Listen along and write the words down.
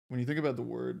When you think about the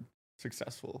word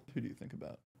successful, who do you think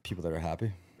about? People that are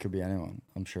happy. Could be anyone.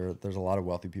 I'm sure there's a lot of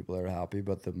wealthy people that are happy,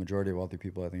 but the majority of wealthy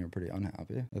people I think are pretty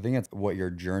unhappy. I think it's what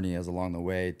your journey is along the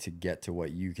way to get to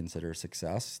what you consider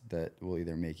success that will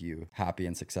either make you happy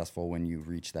and successful when you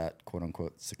reach that quote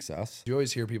unquote success. You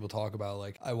always hear people talk about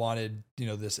like, I wanted,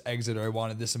 this exit, or I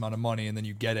wanted this amount of money, and then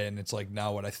you get it and it's like,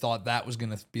 now what I thought that was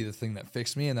going to be the thing that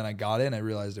fixed me, and then I got it and I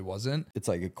realized it wasn't. It's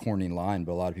like a corny line,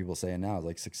 but a lot of people say it now,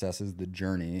 like success is the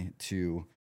journey to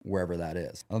wherever that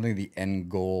is. I don't think the end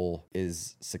goal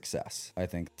is success. I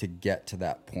think to get to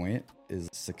that point is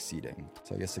succeeding.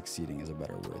 So I guess succeeding is a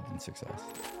better word than success.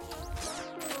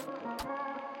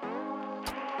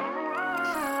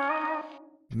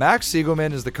 Max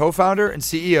Siegelman is the co-founder and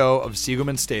CEO of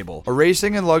Siegelman Stable, a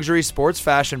racing and luxury sports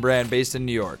fashion brand based in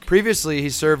New York. Previously, he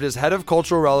served as Head of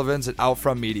Cultural Relevance at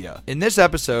Outfront Media. In this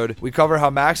episode, we cover how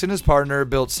Max and his partner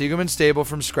built Siegelman Stable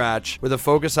from scratch with a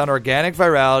focus on organic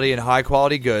virality and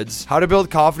high-quality goods, how to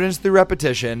build confidence through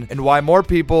repetition, and why more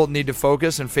people need to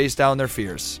focus and face down their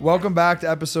fears. Welcome back to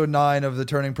episode 9 of the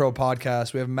Turning Pro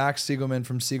podcast. We have Max Siegelman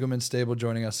from Siegelman Stable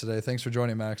joining us today. Thanks for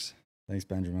joining, Max. Thanks,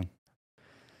 Benjamin.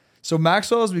 So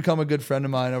Maxwell has become a good friend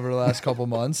of mine over the last couple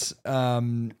months.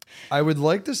 I would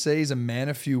like to say he's a man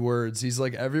of few words. He's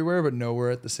like everywhere but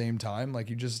nowhere at the same time. Like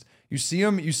you see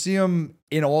him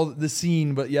in all the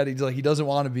scene, but yet he doesn't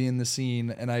want to be in the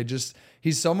scene. And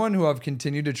he's someone who I've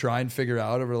continued to try and figure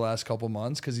out over the last couple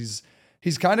months because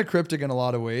he's kind of cryptic in a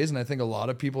lot of ways, and I think a lot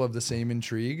of people have the same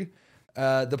intrigue.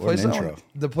 The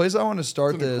place I want to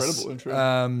start this,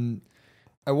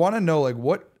 I want to know like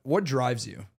what drives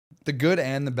you. The good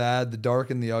and the bad, the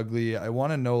dark and the ugly. I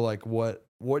want to know like what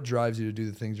drives you to do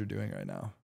the things you're doing right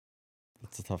now.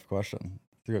 That's a tough question.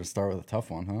 You got to start with a tough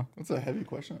one, huh? That's a heavy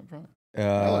question up front.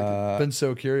 I like it. Been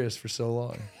so curious for so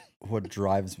long. What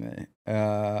drives me?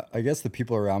 I guess the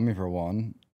people around me, for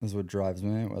one, is what drives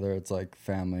me. Whether it's like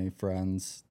family,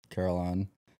 friends, Caroline,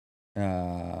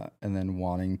 and then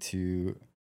wanting to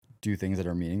do things that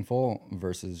are meaningful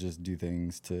versus just do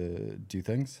things to do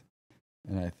things.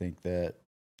 And I think that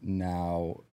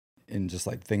now, in just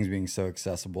like things being so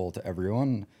accessible to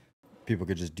everyone, people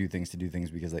could just do things to do things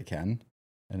because they can.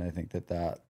 And I think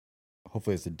that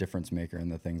hopefully is a difference maker in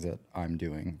the things that I'm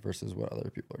doing versus what other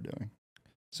people are doing.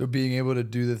 So being able to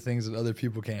do the things that other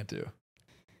people can't do.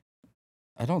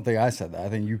 I don't think I said that. I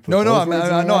think you put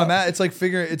it's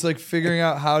like figuring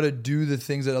out how to do the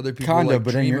things that other people kind of,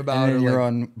 like dream about, in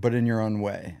your own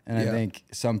way. And I think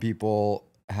some people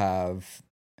have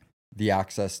the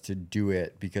access to do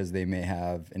it because they may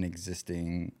have an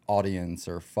existing audience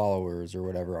or followers or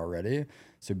whatever already.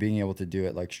 So being able to do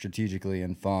it like strategically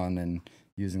and fun and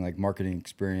using like marketing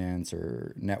experience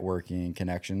or networking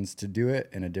connections to do it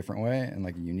in a different way and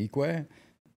like a unique way,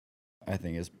 I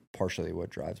think is partially what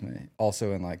drives me.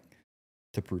 Also, in like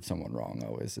to prove someone wrong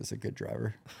always is a good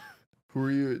driver. Who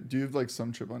are you? Do you have like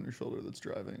some chip on your shoulder that's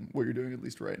driving what you're doing at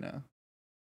least right now?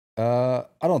 I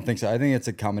don't think so. I think it's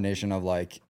a combination of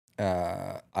like,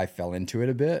 I fell into it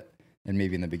a bit, and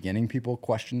maybe in the beginning people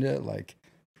questioned it, like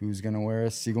who's going to wear a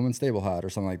Siegelman Stable hat or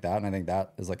something like that. And I think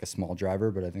that is like a small driver,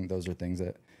 but I think those are things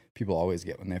that people always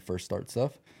get when they first start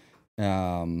stuff. But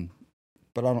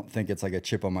I don't think it's like a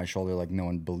chip on my shoulder, like no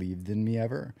one believed in me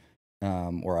ever,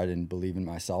 or I didn't believe in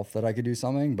myself that I could do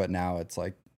something. But now it's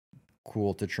like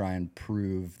cool to try and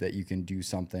prove that you can do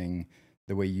something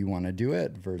the way you want to do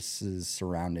it versus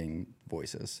surrounding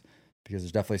voices. Because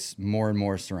there's definitely more and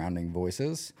more surrounding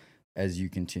voices as you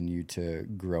continue to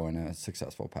grow in a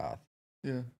successful path.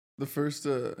 Yeah. Your first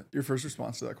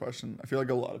response to that question, I feel like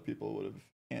a lot of people would have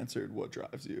answered what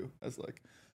drives you as like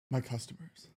my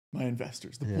customers, my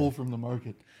investors, the pull from the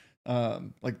market,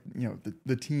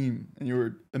 the team, and you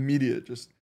were immediate, just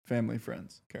family,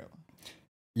 friends, Caroline.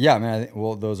 Yeah, I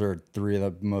mean, those are 3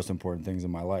 of the most important things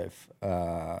in my life.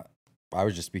 I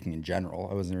was just speaking in general.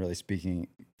 I wasn't really speaking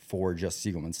for just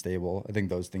Siegelman Stable. I think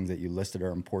those things that you listed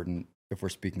are important if we're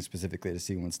speaking specifically to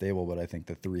Siegelman Stable, but I think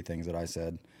the 3 things that I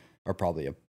said are probably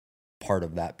a part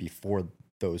of that before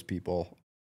those people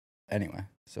anyway.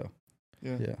 So,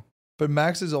 yeah. But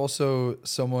Max is also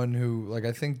someone who, like,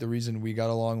 I think the reason we got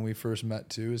along when we first met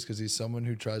too is because he's someone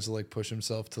who tries to like push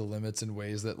himself to the limits in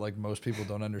ways that like most people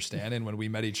don't understand. And when we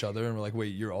met each other and we're like,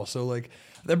 wait, you're also like,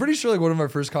 I'm pretty sure like one of our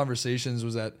first conversations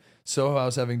was at Soho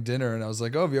House having dinner, and I was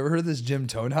like, oh, have you ever heard of this Jim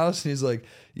Tone House? And he's like,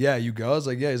 yeah, you go? I was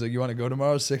like, yeah. He's like, you want to go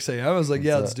tomorrow at 6 a.m.? I was like,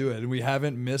 yeah, let's do it. And we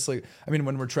haven't missed like, I mean,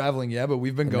 when we're traveling, yeah, but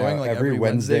we've been going like every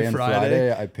Wednesday and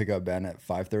Friday. I pick up Ben at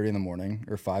 5:30 in the morning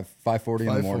or 5:40 in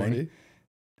the morning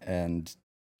and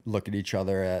look at each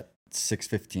other at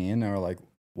 6:15 and we're like,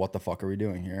 what the fuck are we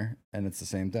doing here? And it's the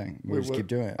same thing. We just keep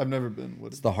doing it. I've never been.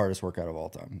 It's the hardest workout of all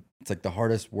time. It's like the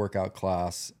hardest workout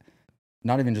class,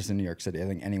 not even just in New York City. I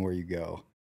think anywhere you go.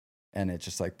 And it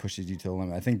just like pushes you to the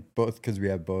limit. I think both because we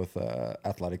have both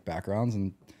athletic backgrounds,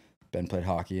 and Ben played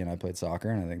hockey and I played soccer,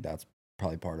 and I think that's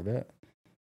probably part of it.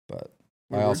 But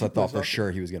I also thought for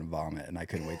sure he was going to vomit, and I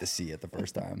couldn't wait to see it the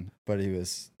first time. But he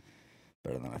was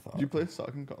better than I thought. Did you play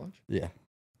soccer in college? Yeah.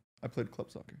 I played club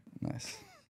soccer. Nice.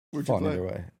 Where'd Fun you play? either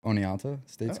way. Oneonta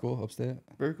State School, upstate.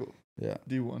 Very cool. Yeah.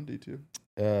 D1, D2.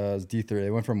 It was D3.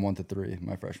 They went from 1 to 3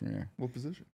 my freshman year. What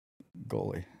position?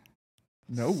 Goalie.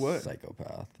 No way.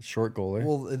 Psychopath. Short goalie.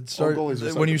 Well, it starts goalies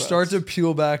are when you psychopaths. start to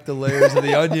peel back the layers of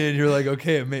the onion. You're like,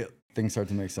 okay, Things start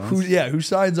to make sense. who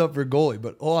signs up for goalie?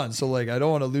 But hold on, so like, I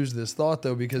don't want to lose this thought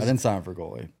though, because I didn't sign up for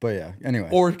goalie, but yeah. Anyway,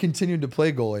 or continued to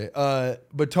play goalie.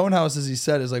 But Tone House, as he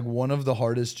said, is like one of the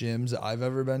hardest gyms I've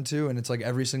ever been to, and it's like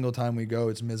every single time we go,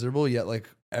 it's miserable. Yet like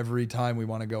every time we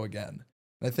want to go again.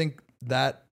 And I think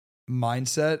that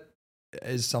mindset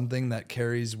is something that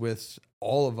carries with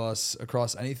all of us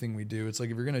across anything we do. It's like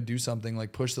if you're gonna do something,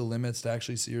 like push the limits to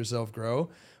actually see yourself grow.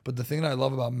 But the thing that I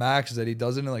love about Max is that he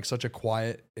does it in like such a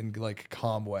quiet and like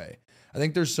calm way. I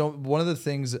think one of the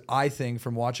things I think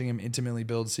from watching him intimately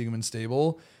build Siegelman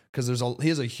Stable, because he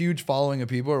has a huge following of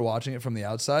people who are watching it from the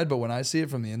outside, but when I see it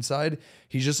from the inside,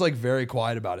 he's just like very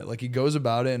quiet about it. Like he goes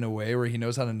about it in a way where he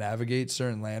knows how to navigate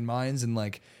certain landmines and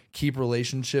like keep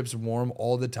relationships warm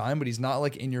all the time, but he's not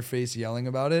like in your face yelling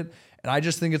about it. And I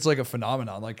just think it's like a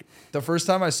phenomenon. Like the first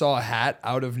time I saw a hat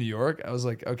out of New York, I was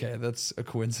like, okay, that's a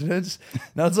coincidence.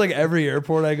 Now it's like every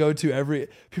airport I go to,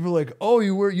 people are like, oh,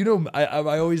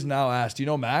 I always now ask, do you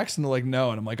know Max? And they're like,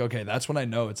 no. And I'm like, okay, that's when I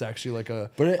know it's actually like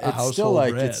a household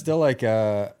brand. It's still like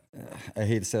I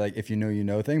hate to say like if you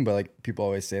know thing, but like people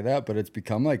always say that, but it's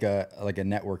become like a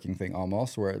networking thing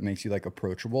almost, where it makes you like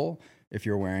approachable if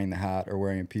you're wearing the hat or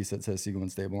wearing a piece that says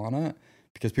Siegelman Stable on it.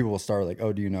 Because people will start like,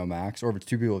 oh, do you know Max? Or if it's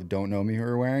two people that don't know me who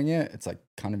are wearing it, it's like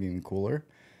kind of even cooler.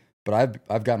 But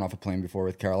I've gotten off a plane before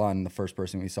with Caroline, and the first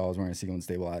person we saw was wearing a Siegelman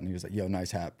Stable hat, and he was like, yo,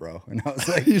 nice hat, bro. And I was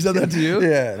like, You said that to you?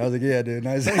 Yeah. And I was like, yeah, dude,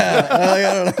 nice hat. I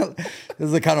don't know. This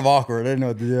is like kind of awkward. I didn't know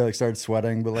what to do. I like started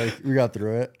sweating, but like we got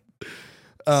through it.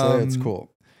 So it's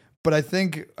cool. But I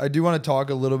think I do want to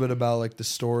talk a little bit about like the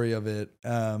story of it.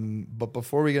 But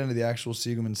before we get into the actual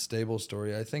Siegelman Stable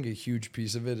story, I think a huge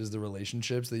piece of it is the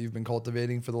relationships that you've been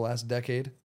cultivating for the last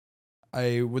decade.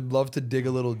 I would love to dig a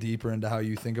little deeper into how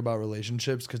you think about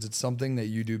relationships, because it's something that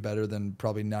you do better than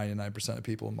probably 99% of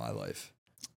people in my life.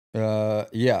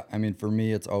 Yeah. I mean, for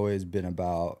me, it's always been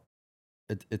about,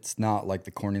 it's not like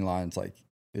the corny line. It's like,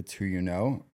 it's who you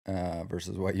know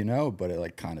versus what you know, but it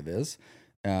like kind of is.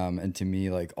 And to me,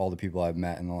 like all the people I've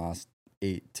met in the last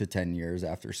 8 to 10 years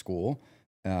after school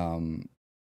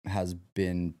has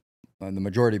been the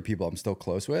majority of people I'm still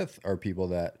close with are people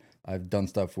that I've done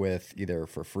stuff with either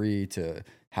for free to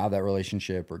have that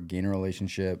relationship or gain a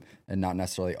relationship, and not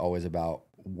necessarily always about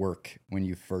work when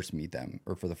you first meet them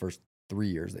or for the first 3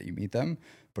 years that you meet them,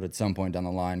 but at some point down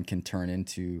the line can turn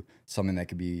into something that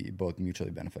could be both mutually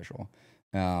beneficial.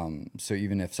 So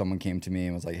even if someone came to me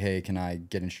and was like, hey, can I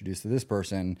get introduced to this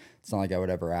person? It's not like I would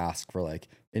ever ask for like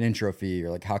an intro fee or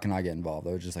like, how can I get involved?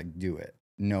 I would just like do it,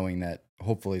 knowing that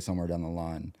hopefully somewhere down the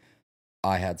line,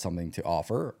 I had something to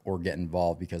offer or get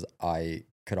involved because I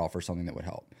could offer something that would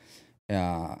help.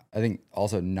 I think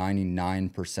also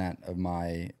 99% of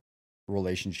my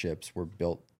relationships were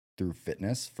built through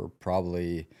fitness for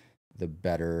probably the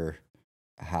better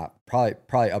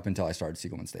probably up until I started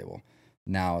Siegelman Stable.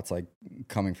 Now it's like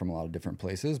coming from a lot of different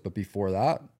places, but before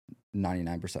that,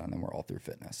 99% of them were all through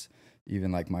fitness.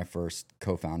 Even like my first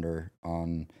co-founder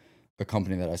on a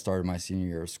company that I started my senior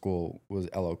year of school was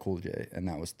LL Cool J, and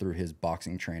that was through his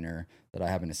boxing trainer that I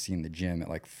happened to see in the gym at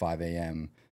like 5 a.m.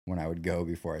 when I would go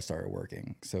before I started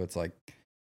working. So it's like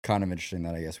kind of interesting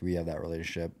that I guess we have that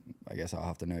relationship. I guess I'll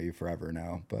have to know you forever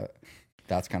now, but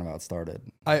that's kind of how it started.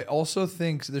 I also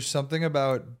think there's something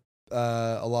about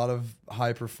a lot of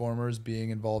high performers being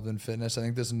involved in fitness. I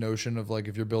think this notion of like,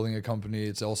 if you're building a company,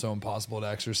 it's also impossible to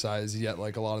exercise, yet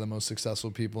like a lot of the most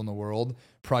successful people in the world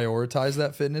prioritize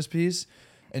that fitness piece.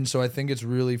 And so I think it's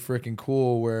really freaking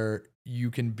cool where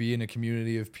you can be in a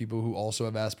community of people who also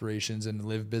have aspirations and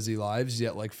live busy lives,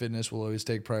 yet like fitness will always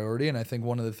take priority. And I think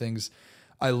one of the things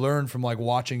I learned from like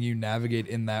watching you navigate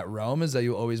in that realm is that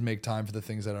you always make time for the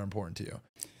things that are important to you.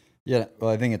 Yeah. Well,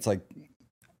 I think it's like,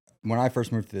 when I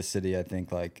first moved to this city, I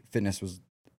think like fitness was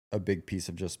a big piece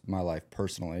of just my life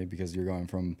personally, because you're going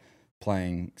from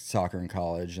playing soccer in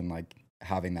college and like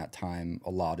having that time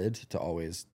allotted to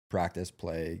always practice,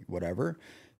 play, whatever.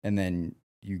 And then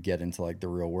you get into like the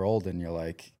real world and you're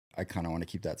like, I kind of want to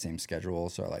keep that same schedule.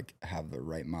 So I like have the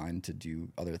right mind to do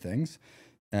other things.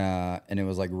 And it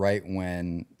was like right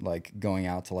when like going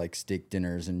out to like steak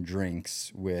dinners and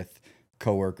drinks with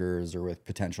coworkers or with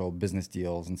potential business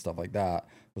deals and stuff like that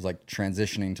was like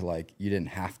transitioning to like, you didn't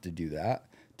have to do that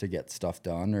to get stuff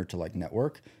done or to like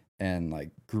network. And like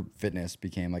group fitness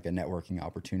became like a networking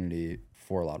opportunity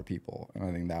for a lot of people. And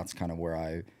I think that's kind of where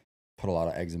I put a lot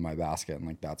of eggs in my basket. And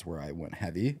like, that's where I went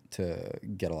heavy to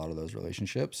get a lot of those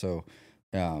relationships. So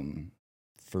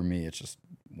for me, it's just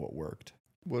what worked.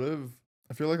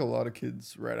 I feel like a lot of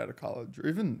kids right out of college or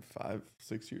even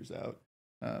 5-6 years out,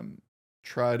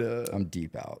 try to. I'm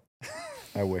deep out.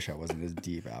 I wish I wasn't as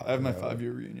deep out. I have my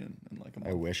 5-year reunion in like a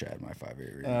month. I wish I had my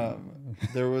 5-year reunion.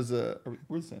 There was we're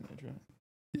the same age, right?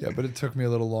 Yeah, but it took me a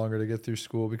little longer to get through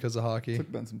school because of hockey.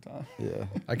 Took Ben some time. Yeah.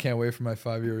 I can't wait for my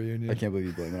 5-year reunion. I can't believe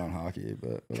you blame it on hockey,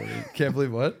 but whatever. Can't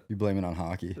believe what? You blame it on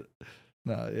hockey.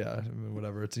 No, yeah, I mean,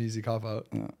 whatever. It's an easy cop out.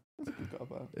 Yeah. That's a good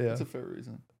cop out. Yeah. That's a fair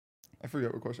reason. I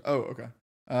forget what question. Oh, okay.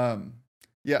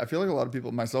 Yeah, I feel like a lot of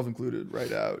people, myself included,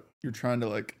 right out, you're trying to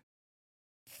like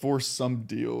force some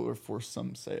deal or force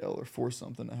some sale or force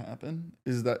something to happen.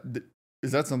 Is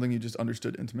that something you just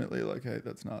understood intimately? Like, hey,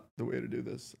 that's not the way to do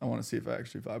this. I want to see if I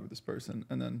actually vibe with this person.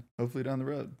 And then hopefully down the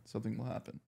road, something will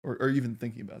happen. Or even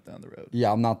thinking about down the road.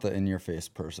 Yeah, I'm not the in-your-face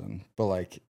person. But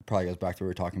like, it probably goes back to what we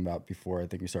were talking about before I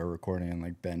think we started recording and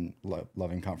like Ben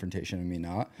loving confrontation and me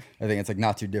not. I think it's like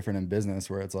not too different in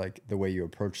business where it's like the way you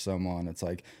approach someone, it's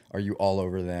like, are you all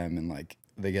over them? And like,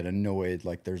 they get annoyed.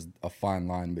 Like there's a fine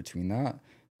line between that.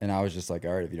 And I was just like,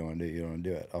 all right, if you don't want to do it, you don't want to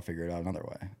do it. I'll figure it out another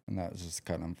way. And that was just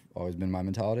kind of always been my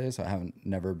mentality. So I haven't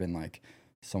never been like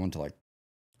someone to like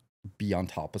be on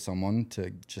top of someone to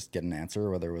just get an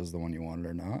answer, whether it was the one you wanted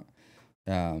or not.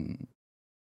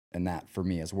 And that for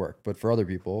me has worked. But for other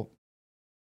people,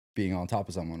 being on top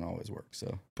of someone always works.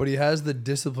 So, but he has the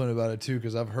discipline about it too,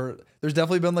 because I've heard there's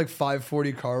definitely been like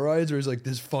 540 car rides where he's like,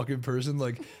 this fucking person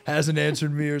like hasn't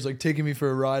answered me or is like taking me for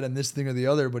a ride on this thing or the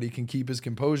other, but he can keep his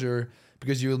composure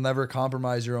because you'll never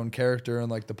compromise your own character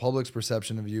and like the public's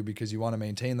perception of you because you want to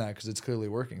maintain that because it's clearly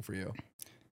working for you.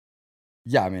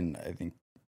 Yeah, I mean, I think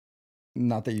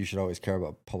not that you should always care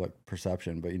about public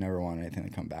perception, but you never want anything to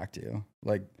come back to you.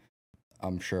 Like,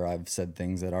 I'm sure I've said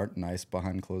things that aren't nice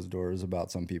behind closed doors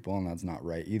about some people, and that's not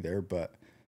right either, but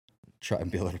try and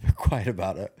be a little bit quiet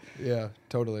about it. Yeah,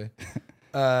 totally.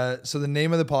 So the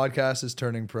name of the podcast is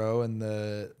Turning Pro, and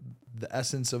the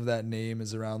essence of that name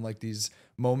is around like these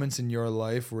moments in your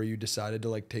life where you decided to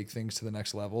like take things to the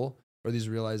next level, or these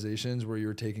realizations where you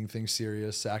were taking things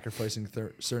serious, sacrificing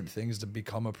certain things to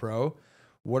become a pro.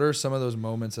 What are some of those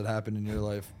moments that happened in your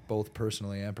life, both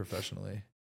personally and professionally?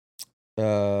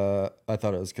 I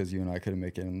thought it was because you and I couldn't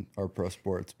make it in our pro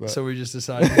sports, but so we just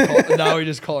decided now we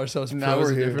just call ourselves pros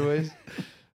in different ways.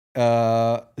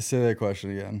 Say that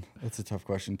question again. That's a tough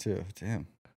question too. Damn.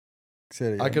 Say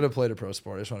it again. I could have played a pro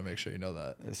sport. I just want to make sure you know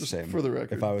that. It's the same. For the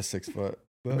record. If I was 6 foot.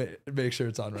 Make sure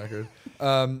it's on record.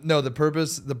 No, the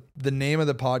purpose, the name of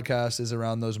the podcast is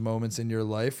around those moments in your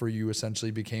life where you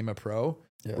essentially became a pro,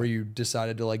 where you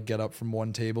decided to like get up from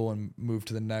one table and move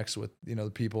to the next with, you know,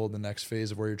 the people in the next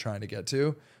phase of where you're trying to get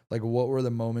to. Like, what were the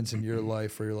moments in your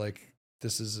life where you're like,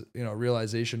 this is, you know, a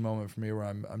realization moment for me where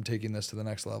I'm taking this to the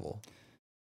next level?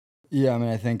 Yeah, I mean,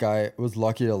 I think I was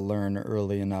lucky to learn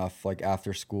early enough, like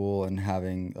after school and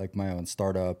having like my own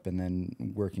startup and then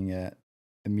working at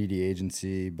a media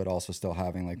agency, but also still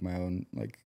having like my own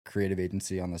like creative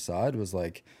agency on the side was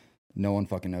like, no one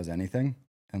fucking knows anything.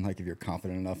 And like, if you're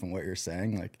confident enough in what you're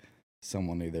saying, like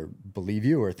someone will either believe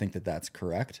you or think that that's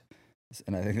correct.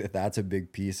 And I think that that's a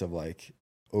big piece of like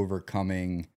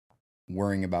overcoming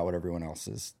worrying about what everyone else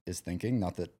is thinking.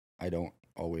 Not that I don't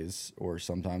always or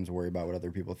sometimes worry about what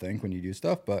other people think when you do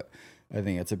stuff, but I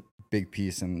think it's a big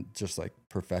piece in just like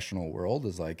professional world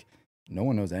is like, no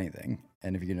one knows anything.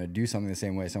 And if you're going to do something the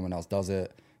same way someone else does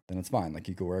it, then it's fine. Like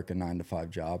you could work a 9-to-5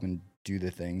 job and do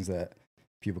the things that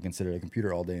people consider a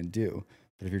computer all day and do.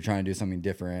 But if you're trying to do something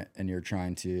different and you're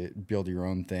trying to build your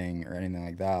own thing or anything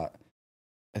like that,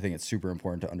 I think it's super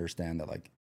important to understand that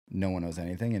like no one knows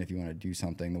anything. And if you want to do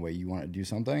something the way you want to do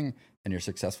something and you're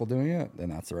successful doing it, then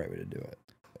that's the right way to do it.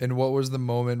 And what was the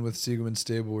moment with Siegelman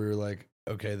Stable where you're like,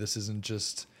 okay, this isn't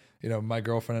just, you know, my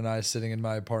girlfriend and I sitting in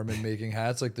my apartment making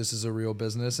hats. Like, this is a real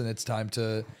business and it's time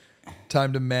to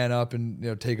man up and, you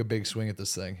know, take a big swing at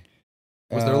this thing.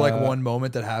 Was there like one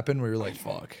moment that happened where you're like,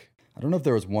 fuck? I don't know if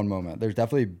there was one moment. There's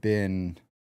definitely been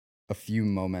a few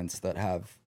moments that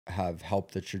have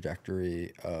helped the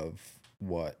trajectory of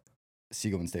what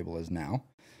Siegelman Stable is now.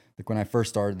 Like when I first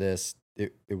started this,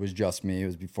 it was just me. It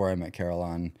was before I met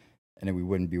Caroline. then we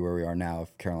wouldn't be where we are now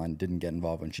if Caroline didn't get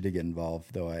involved. When she did get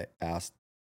involved, though, I asked,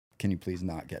 can you please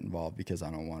not get involved because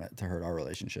I don't want it to hurt our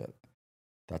relationship.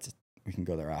 We can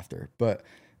go there after. But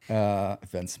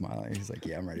Ben's smiling. He's like,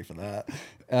 yeah, I'm ready for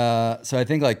that. So I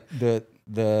think like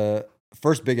the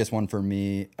first biggest one for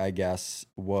me, I guess,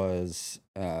 was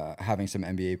having some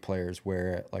NBA players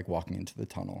wear it, like walking into the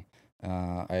tunnel.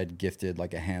 I had gifted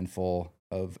like a handful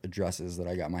of addresses that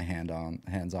I got my hands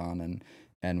on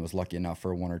and was lucky enough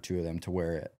for one or two of them to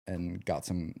wear it and got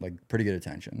some like pretty good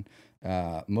attention,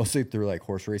 mostly through like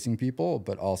horse racing people,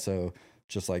 but also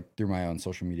just like through my own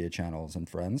social media channels and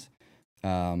friends.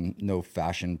 No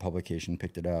fashion publication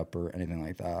picked it up or anything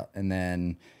like that. And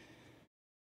then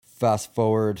fast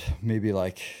forward maybe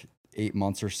like 8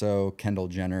 months or so, Kendall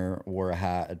Jenner wore a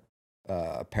hat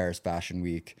at Paris Fashion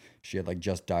Week. She had like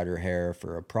just dyed her hair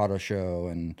for a Prada show,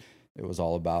 and it was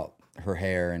all about her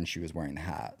hair, and she was wearing the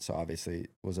hat. So obviously it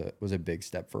was a big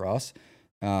step for us.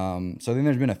 So I think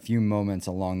there's been a few moments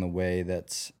along the way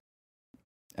that's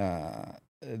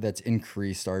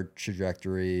increased our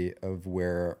trajectory of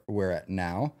where we're at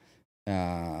now.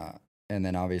 And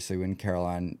then obviously when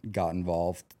Caroline got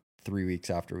involved 3 weeks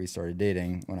after we started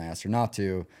dating, when I asked her not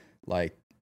to, like,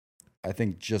 I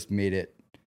think just made it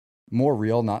more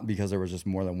real, not because there was just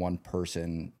more than one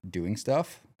person doing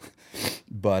stuff,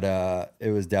 but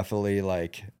it was definitely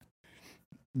like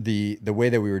the way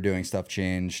that we were doing stuff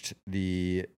changed,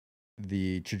 the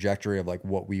trajectory of like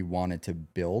what we wanted to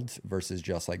build versus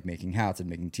just like making hats and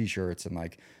making t-shirts and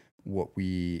like what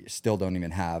we still don't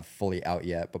even have fully out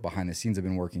yet, but behind the scenes have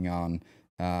been working on,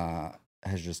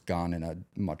 has just gone in a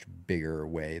much bigger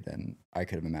way than I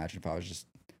could have imagined if I was just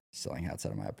selling hats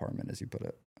out of my apartment, as you put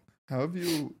it. How have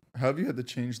you had to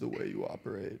change the way you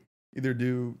operate? Either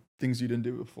do things you didn't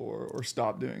do before or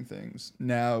stop doing things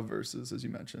now versus, as you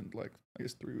mentioned, like I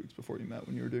guess 3 weeks before you met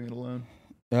when you were doing it alone?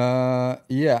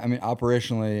 Yeah, I mean,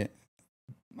 operationally,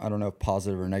 I don't know if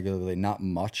positive or negatively, not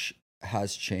much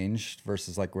has changed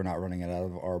versus like we're not running it out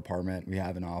of our apartment. We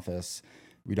have an office.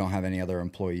 We don't have any other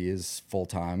employees full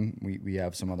time. We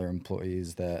have some other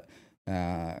employees that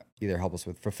either help us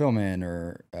with fulfillment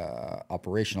or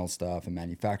operational stuff and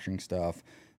manufacturing stuff.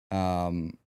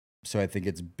 So I think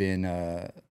it's been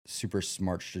a super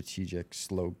smart, strategic,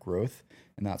 slow growth,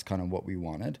 and that's kind of what we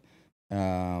wanted.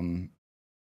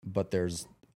 But there's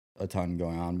a ton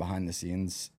going on behind the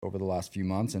scenes over the last few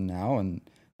months and now, and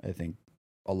I think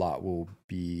a lot will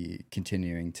be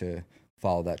continuing to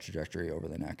follow that trajectory over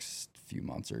the next few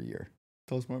months or year.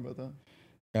 Tell us more about that.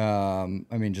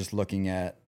 I mean, just looking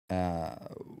at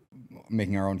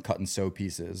making our own cut and sew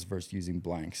pieces versus using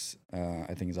blanks,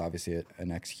 I think is obviously a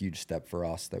next huge step for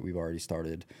us that we've already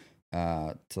started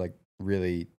to like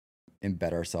really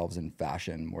embed ourselves in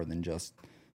fashion more than just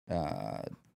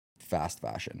fast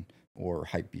fashion or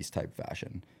hype beast type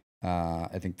fashion.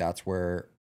 I think that's what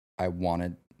I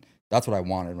wanted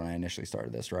when I initially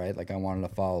started this, right? Like I wanted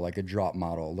to follow like a drop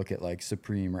model, look at like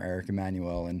Supreme or Eric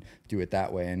Emanuel and do it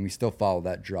that way. And we still follow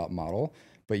that drop model,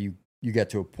 but you get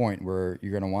to a point where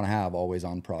you're going to want to have always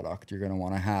on product. You're going to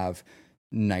want to have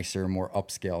nicer, more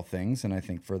upscale things. And I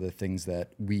think for the things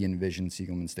that we envision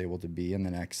Siegelman Stable to be in the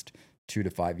next 2 to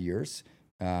 5 years,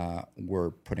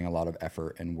 we're putting a lot of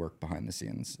effort and work behind the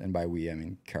scenes. And by we, I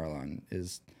mean Caroline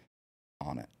is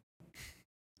on it.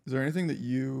 Is there anything that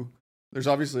there's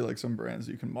obviously like some brands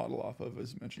that you can model off of,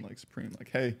 as you mentioned, like Supreme, like,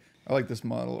 hey, I like this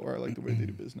model or I like the way they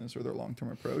do business or their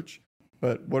long-term approach.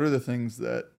 But what are the things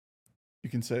that you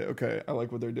can say, okay, I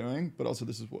like what they're doing, but also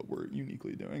this is what we're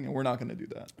uniquely doing, and we're not going to do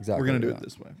that. Exactly. We're going to do it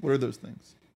this way. What are those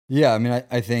things? Yeah, I mean,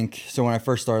 I think, so when I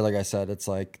first started, like I said, it's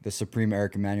like the Supreme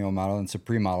Eric Emanuel model, and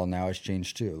Supreme model now has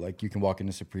changed too. Like you can walk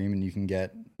into Supreme and you can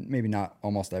get maybe not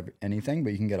almost anything,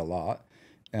 but you can get a lot.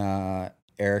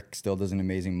 Eric still does an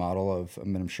amazing model of, I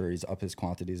mean, I'm sure he's up his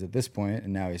quantities at this point,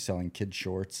 and now he's selling kid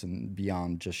shorts and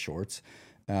beyond just shorts,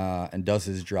 and does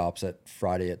his drops at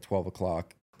Friday at 12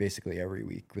 o'clock basically every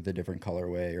week with a different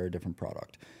colorway or a different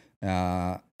product.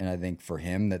 And I think for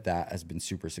him that has been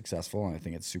super successful, and I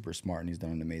think it's super smart, and he's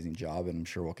done an amazing job, and I'm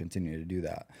sure we'll continue to do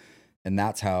that. And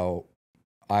that's how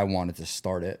I wanted to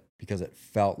start it, because it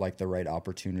felt like the right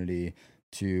opportunity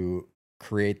to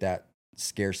create that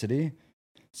scarcity.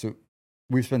 So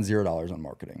we've spent $0 on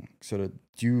marketing. So to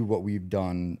do what we've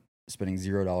done, spending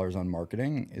 $0 on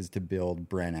marketing, is to build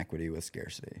brand equity with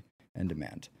scarcity and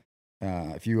demand.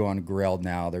 If you go on Grailed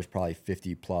now, there's probably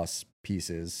 50 plus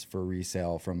pieces for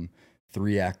resale from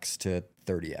 3X to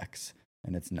 30X,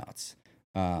 and it's nuts.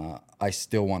 I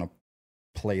still want to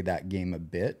play that game a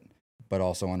bit, but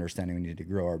also understanding we need to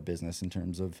grow our business in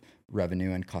terms of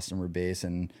revenue and customer base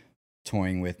and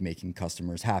toying with making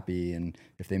customers happy. And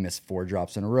if they miss 4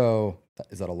 drops in a row,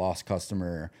 is that a lost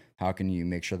customer? How can you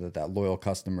make sure that that loyal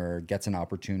customer gets an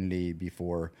opportunity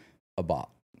before a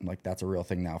bot? Like that's a real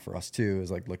thing now for us too,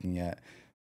 is like looking at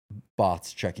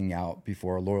bots checking out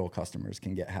before loyal customers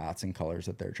can get hats and colors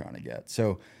that they're trying to get.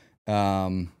 So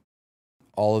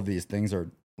all of these things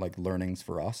are like learnings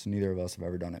for us. Neither of us have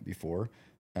ever done it before.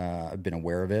 I've been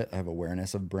aware of it. I have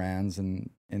awareness of brands and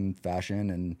in fashion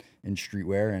and in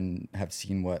streetwear, and have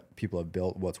seen what people have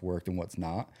built, what's worked and what's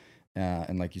not.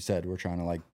 And like you said, we're trying to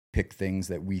like pick things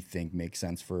that we think make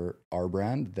sense for our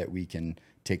brand that we can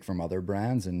take from other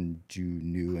brands and do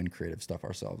new and creative stuff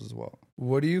ourselves as well.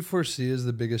 What do you foresee as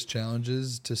the biggest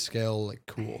challenges to scale like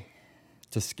cool?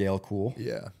 To scale cool?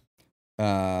 Yeah.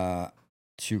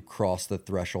 To cross the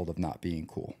threshold of not being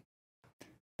cool.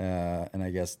 And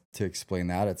I guess to explain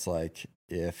that, it's like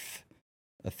if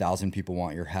 1,000 people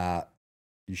want your hat,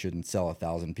 you shouldn't sell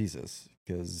 1,000 pieces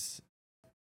because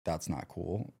that's not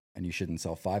cool. And you shouldn't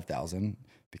sell 5,000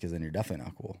 because then you're definitely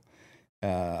not cool.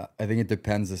 I think it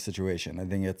depends the situation. I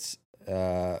think it's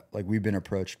like we've been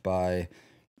approached by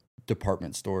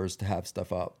department stores to have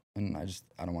stuff up, and I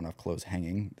don't want to have clothes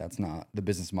hanging. That's not the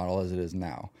business model as it is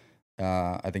now.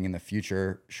 I think in the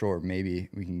future, sure, maybe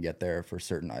we can get there for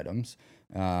certain items.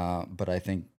 But I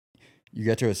think you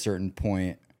get to a certain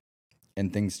point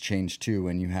and things change too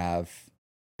when you have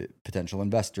potential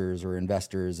investors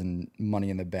and money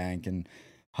in the bank, and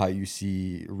how you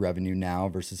see revenue now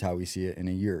versus how we see it in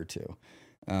a year or two.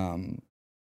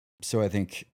 So I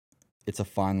think it's a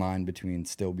fine line between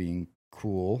still being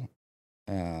cool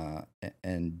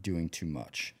and doing too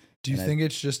much. Do you think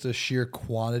it's just a sheer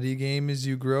quantity game as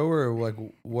you grow, or like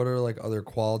what are like other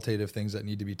qualitative things that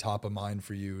need to be top of mind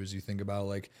for you as you think about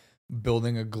like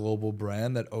building a global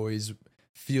brand that always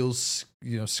feels,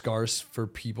 scarce for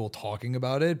people talking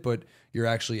about it, but you're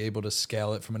actually able to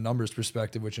scale it from a numbers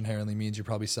perspective, which inherently means you're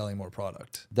probably selling more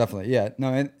product? Definitely. Yeah.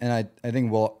 No, and I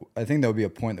think there'll be a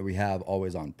point that we have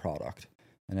always on product.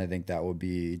 And I think that will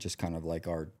be just kind of like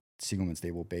our Siegelman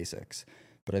Stable basics.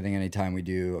 But I think anytime we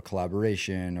do a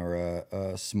collaboration or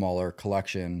a smaller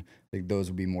collection, I think those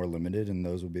will be more limited, and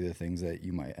those will be the things that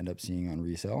you might end up seeing on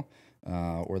resale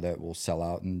or that will sell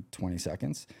out in 20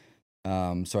 seconds.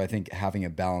 So I think having a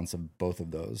balance of both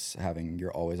of those, having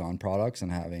your always on products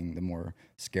and having the more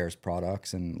scarce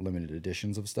products and limited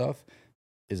editions of stuff,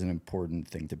 is an important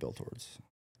thing to build towards.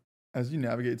 As you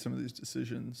navigate some of these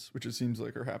decisions, which it seems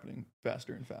like are happening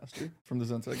faster and faster from the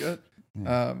sense I get,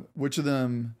 which of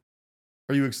them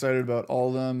are you excited about? All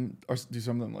of them? Or do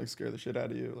some of them like scare the shit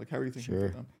out of you? Like, how are you thinking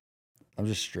about them? I'm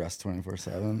just stressed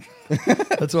 24/7.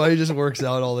 That's why he just works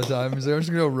out all the time. He's like, I'm just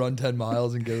gonna go run 10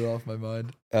 miles and get it off my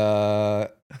mind. I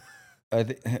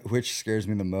think which scares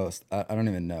me the most. I don't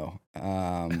even know.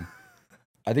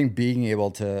 I think being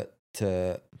able to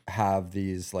have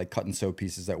these like cut and sew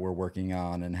pieces that we're working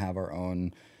on and have our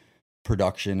own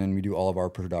production, and we do all of our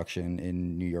production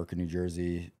in New York and New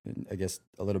Jersey, I guess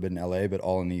a little bit in LA, but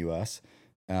all in the US.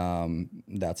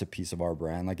 That's a piece of our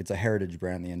brand. Like it's a heritage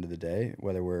brand at the end of the day,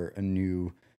 whether we're a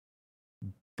new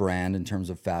brand in terms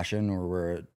of fashion or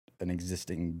we're an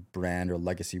existing brand or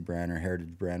legacy brand or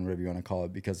heritage brand, whatever you want to call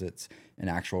it, because it's an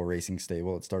actual racing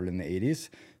stable. It started in the 80s.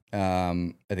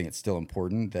 I think it's still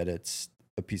important that it's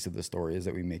a piece of the story is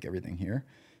that we make everything here.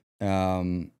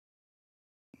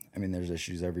 I mean, there's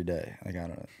issues every day. Like, I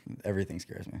don't know. Everything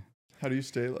scares me. How do you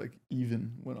stay like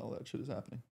even when all that shit is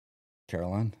happening?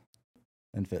 Caroline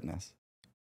and fitness.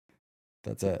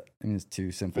 That's it. I mean, it's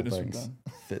two simple Fitness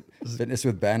things. Fitness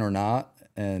with Ben or not.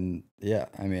 And yeah,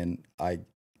 I mean, I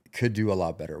could do a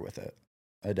lot better with it.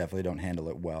 I definitely don't handle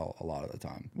it well a lot of the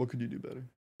time. What could you do better?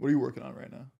 What are you working on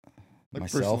right now? Like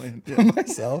myself. Yeah.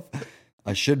 Myself.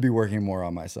 I should be working more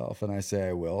on myself, and I say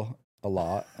I will a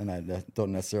lot, and I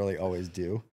don't necessarily always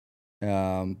do.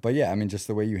 But yeah, I mean, just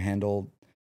the way you handle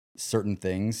certain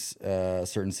things,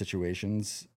 certain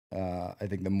situations. I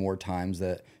think the more times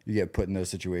that you get put in those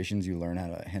situations, you learn how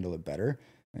to handle it better.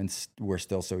 And we're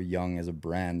still so young as a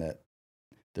brand that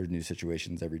there's new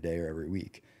situations every day or every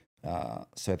week.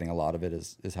 So I think a lot of it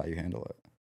is how you handle it.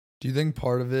 Do you think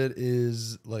part of it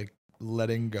is like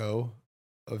letting go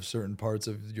of certain parts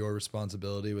of your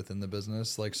responsibility within the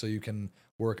business, like so you can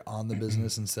work on the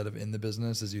business instead of in the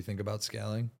business as you think about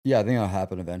scaling? Yeah, I think that'll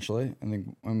happen eventually. I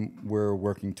think we're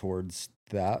working towards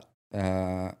that.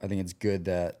 I think it's good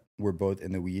that we're both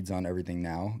in the weeds on everything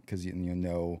now, because you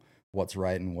know what's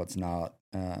right and what's not,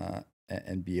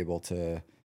 and be able to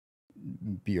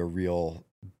be a real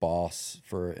boss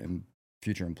for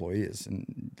future employees,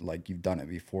 and like you've done it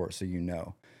before, so you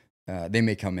know. they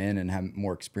may come in and have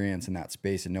more experience in that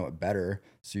space and know it better.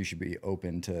 So you should be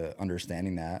open to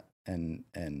understanding that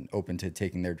and open to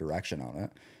taking their direction on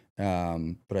it.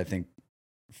 But I think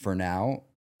for now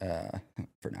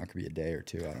could be a day or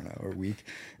two, I don't know, or a week,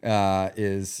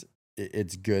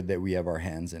 it's good that we have our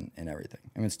hands in everything.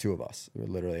 I mean, it's two of us. We're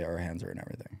literally, our hands are in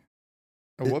everything.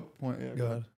 At what point? Yeah, Go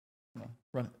ahead. No,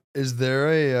 run it. Is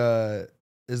there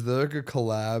like a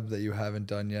collab that you haven't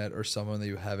done yet, or someone that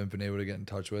you haven't been able to get in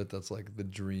touch with that's like the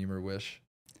dream or wish?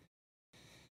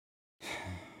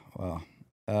 Well,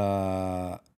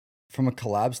 from a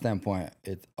collab standpoint,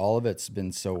 all of it's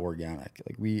been so organic.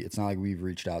 Like it's not like we've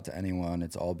reached out to anyone.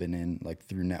 It's all been in like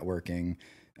through networking,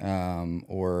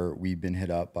 or we've been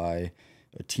hit up by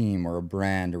a team or a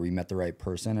brand, or we met the right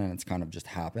person, and it's kind of just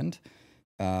happened.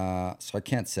 So I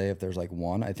can't say if there's like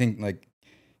one. I think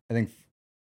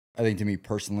to me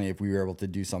personally, if we were able to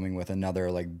do something with another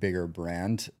like bigger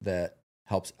brand that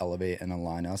helps elevate and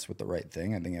align us with the right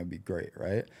thing, I think it would be great,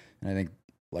 right? And I think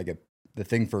like the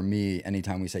thing for me,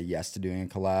 anytime we say yes to doing a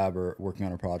collab or working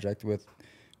on a project with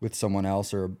someone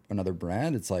else or another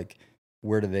brand, it's like,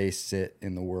 where do they sit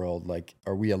in the world? Like,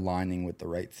 are we aligning with the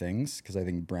right things? Because I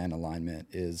think brand alignment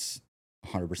is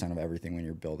 100% of everything when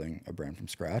you're building a brand from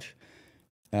scratch.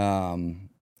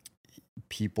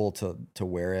 People to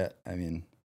wear it. I mean,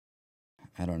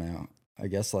 I don't know. I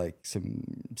guess like some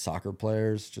soccer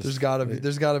players. Just there's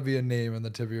gotta be a name on the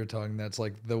tip of your tongue that's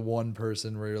like the one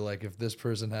person where you're like, if this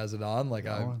person has it on, like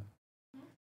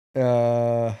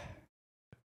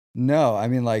no, I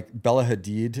mean like Bella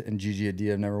Hadid and Gigi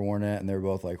Hadid have never worn it, and they're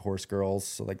both like horse girls,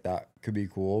 so like that could be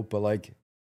cool. But like,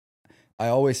 I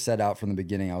always set out from the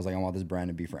beginning, I was like, I want this brand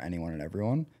to be for anyone and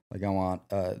everyone. Like, I want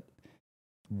a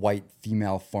white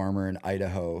female farmer in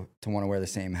Idaho to want to wear the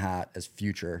same hat as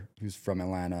Future, who's from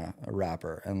Atlanta, a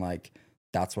rapper, and like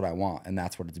that's what I want, and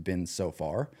that's what it's been so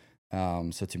far.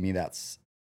 So to me, that's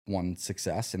one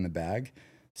success in the bag.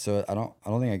 So I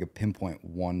don't think I could pinpoint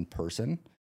one person.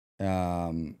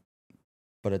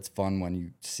 But it's fun when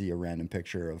you see a random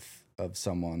picture of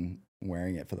someone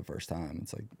wearing it for the first time.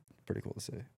 It's like pretty cool to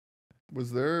see.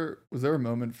 Was there a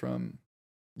moment from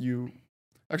you?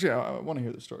 Actually, I want to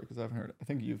hear the story because I haven't heard it. I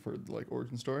think you've heard the like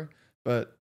origin story,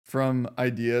 but from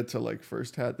idea to like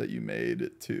first hat that you made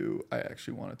to I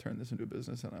actually want to turn this into a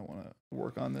business and I want to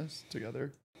work on this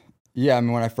together. Yeah, I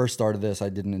mean, when I first started this, I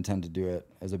didn't intend to do it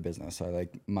as a business.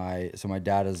 My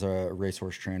dad is a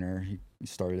racehorse trainer. He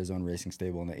started his own racing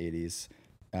stable in the 80s.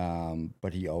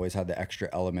 But he always had the extra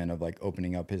element of like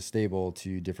opening up his stable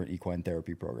to different equine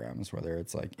therapy programs, whether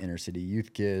it's like inner city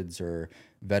youth kids or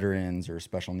veterans or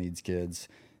special needs kids.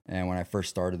 And when I first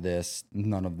started this,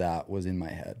 none of that was in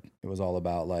my head. It was all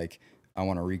about like, I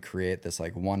want to recreate this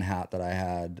like one hat that I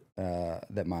had,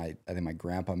 that I think my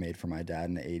grandpa made for my dad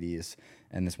in the 80s,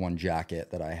 and this one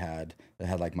jacket that I had that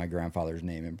had like my grandfather's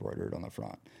name embroidered on the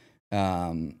front.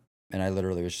 And I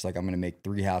literally was just like, I'm going to make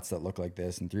 3 hats that look like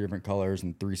this in 3 different colors,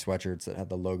 and 3 sweatshirts that had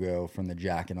the logo from the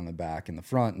jacket on the back and the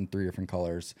front in 3 different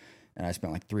colors. And I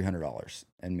spent like $300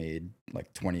 and made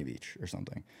like 20 of each or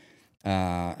something.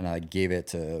 And I gave it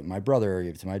to my brother,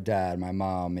 gave it to my dad, my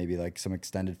mom, maybe like some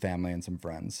extended family and some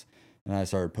friends. And I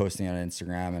started posting on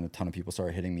Instagram, and a ton of people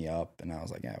started hitting me up, and I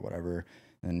was like, yeah, whatever.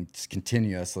 And just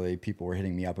continuously people were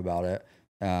hitting me up about it,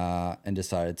 and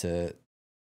decided to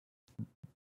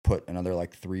put another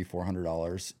like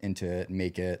 $300-$400 into it,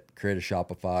 make it, create a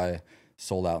Shopify,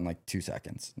 sold out in like 2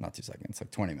 seconds, not 2 seconds, like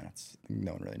 20 minutes.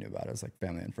 No one really knew about it. It was like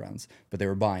family and friends, but they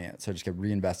were buying it. So I just kept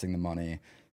reinvesting the money,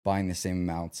 buying the same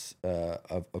amounts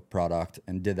of product,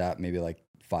 and did that maybe like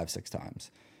 5-6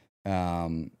 times.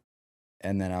 And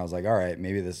then I was like, all right,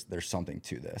 maybe there's something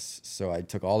to this. So I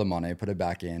took all the money, put it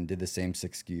back in, did the same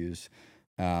 6 SKUs,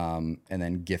 and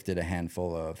then gifted a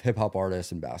handful of hip hop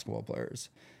artists and basketball players.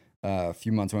 A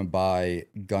few months went by.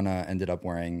 Gunna ended up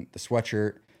wearing the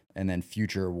sweatshirt, and then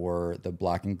Future wore the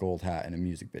black and gold hat in a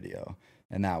music video.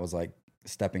 And that was like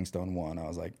stepping stone 1. I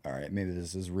was like, all right, maybe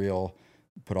this is real.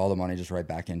 Put all the money just right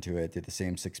back into it. Did the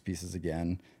same 6 pieces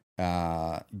again.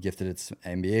 Gifted it to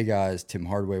NBA guys. Tim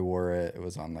Hardaway wore it. It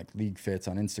was on like League Fits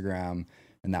on Instagram.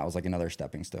 And that was like another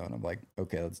stepping stone of like,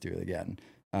 okay, let's do it again.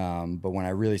 But when I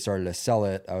really started to sell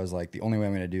it, I was like, the only way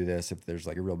I'm going to do this if there's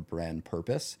like a real brand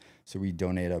purpose. So we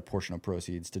donate a portion of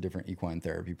proceeds to different equine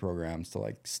therapy programs to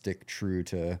like stick true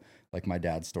to like my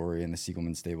dad's story and the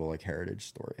Siegelman Stable like heritage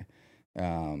story.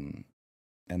 And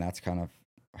that's kind of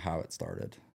how it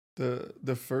started.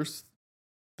 The first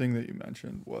thing that you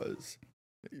mentioned was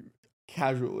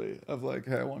casually of like,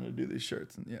 hey, I wanted to do these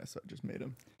shirts, and so I just made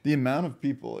them. The amount of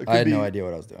people, I had no idea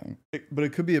what I was doing. But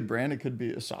it could be a brand, it could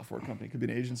be a software company, it could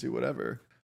be an agency, whatever.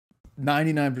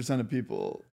 99% of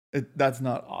people that's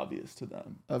not obvious to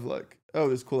them of like, oh,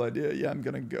 this cool idea. Yeah, I'm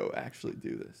going to go actually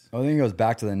do this. I think it goes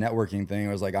back to the networking thing. It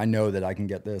was like, I know that I can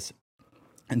get this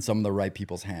in some of the right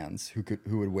people's hands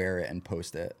who would wear it and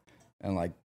post it. And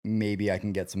like, maybe I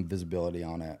can get some visibility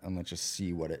on it and let's just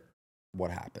see what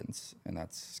happens. And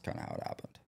that's kind of how it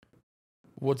happened.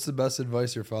 What's the best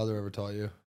advice your father ever taught you?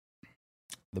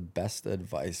 The best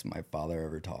advice my father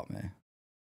ever taught me.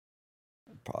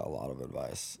 Probably a lot of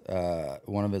advice.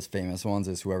 One of his famous ones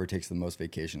is whoever takes the most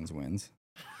vacations wins.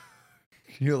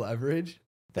 Can you elaborate?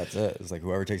 That's it. It's like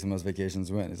whoever takes the most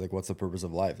vacations wins. It's like, what's the purpose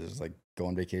of life? It's just like go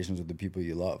on vacations with the people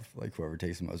you love. Like whoever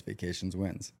takes the most vacations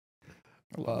wins.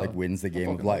 Like wins the game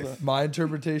of life. My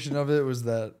interpretation of it was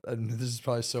that, and this is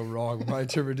probably so wrong, but my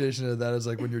interpretation of that is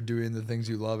like when you're doing the things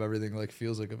you love, everything like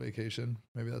feels like a vacation.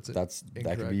 Maybe that's it.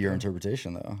 That could be your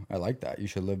interpretation though. I like that. You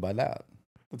should live by that.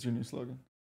 That's your new slogan.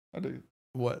 I do.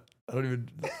 What? I don't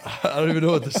even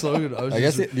know what the slogan. I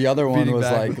guess the other one was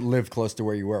like live close to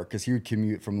where you work, because he would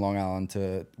commute from Long Island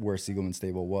to where Siegelman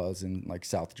Stable was in like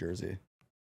South Jersey,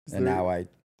 now I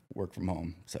work from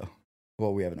home. So,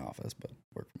 well, we have an office, but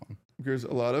work from home. There's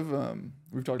a lot of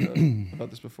we've talked about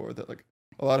this before, that like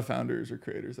a lot of founders or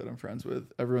creators that I'm friends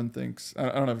with, everyone thinks, I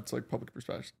don't know if it's like public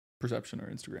perception or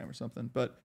Instagram or something,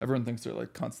 but everyone thinks they're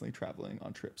like constantly traveling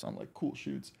on trips on like cool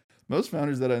shoots. Most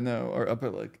founders that I know are up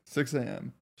at like 6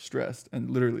 a.m. stressed and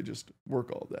literally just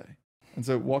work all day. And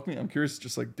so I'm curious,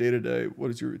 just like day to day, what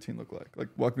does your routine look like? Like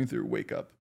walk me through wake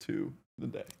up to the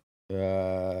day.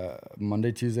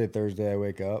 Monday, Tuesday, Thursday, I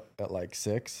wake up at like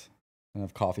 6 and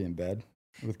have coffee in bed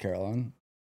with Caroline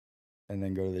and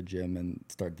then go to the gym and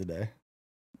start the day.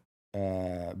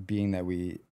 Being that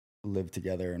we live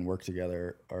together and work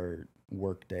together, our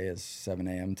work day is 7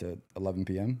 a.m. to 11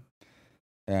 p.m.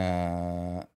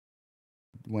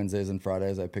 Wednesdays and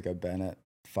Fridays, I pick up Ben at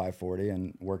 5:40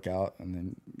 and work out and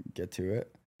then get to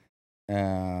it.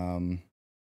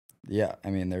 Yeah, I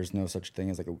mean, there's no such thing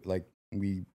as like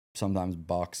we sometimes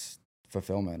box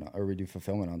fulfillment, or we do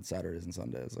fulfillment on Saturdays and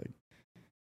Sundays. Like,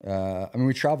 I mean,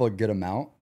 we travel a good amount,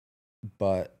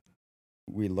 but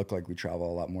we look like we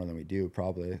travel a lot more than we do.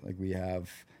 Probably like we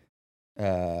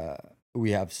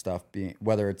have stuff being,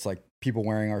 whether it's like people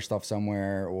wearing our stuff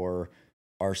somewhere or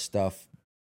our stuff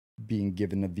being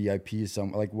given to VIP,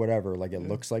 like whatever, like it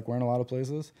looks like we're in a lot of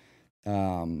places.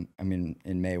 I mean,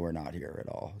 in May we're not here at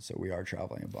all, so we are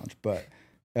traveling a bunch. But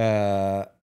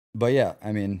yeah,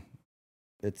 I mean,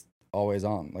 it's always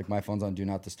on. Like my phone's on Do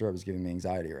Not Disturb. It's giving me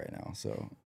anxiety right now.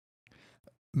 So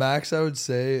Max, I would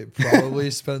say, probably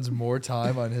spends more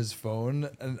time on his phone,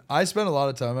 and I spend a lot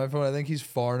of time on my phone. I think he's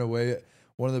far and away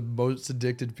one of the most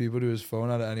addicted people to his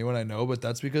phone out of anyone I know, but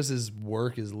that's because his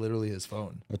work is literally his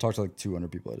phone. I talk to like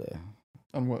 200 people a day.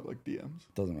 On what, like DMs?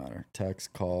 Doesn't matter.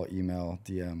 Text, call, email,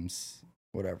 DMs,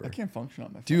 whatever. I can't function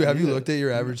on my phone. Have you looked at your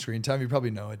average screen time? You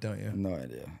probably know it, don't you? No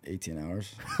idea. 18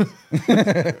 hours.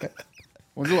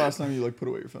 When's the last time you like put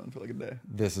away your phone for like a day?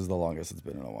 This is the longest it's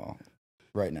been in a while.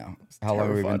 Right now. How long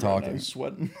have we been talking? Right now,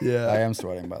 sweating. Yeah. I am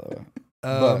sweating, by the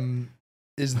way.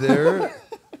 Is there...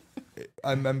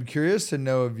 I'm curious to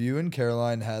know if you and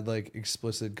Caroline had like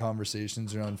explicit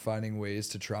conversations around finding ways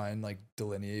to try and like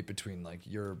delineate between like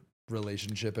your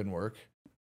relationship and work,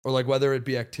 or like whether it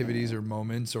be activities or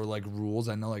moments or like rules.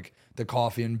 I know like the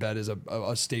coffee in bed is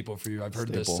a staple for you. I've heard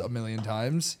this a million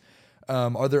times.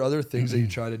 Are there other things that you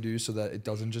try to do so that it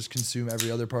doesn't just consume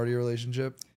every other part of your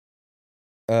relationship?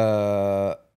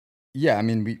 Yeah, I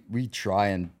mean, we try,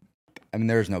 and I mean,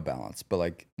 there's no balance, but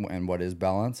like, and what is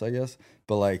balance, I guess,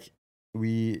 but like,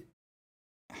 it's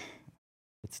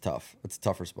tough. It's a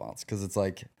tough response because it's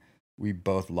like we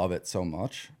both love it so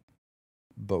much,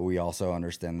 but we also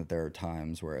understand that there are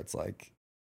times where it's like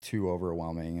too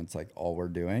overwhelming. It's like all we're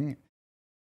doing.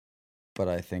 But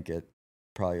I think it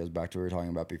probably goes back to what we were talking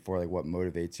about before, like what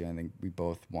motivates you. I think we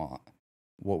both want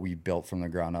what we built from the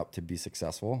ground up to be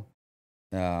successful.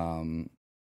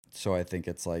 So I think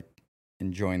it's like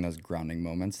enjoying those grounding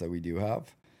moments that we do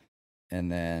have, and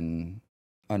then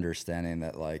understanding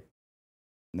that like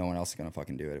no one else is gonna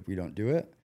fucking do it if we don't do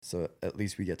it. So at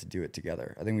least we get to do it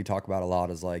together. I think we talk about a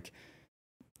lot as like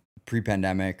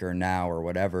pre-pandemic or now or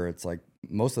whatever. It's like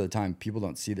most of the time people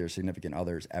don't see their significant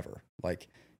others ever. Like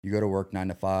you go to work 9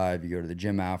 to 5, you go to the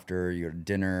gym after, you go to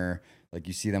dinner, like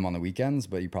you see them on the weekends,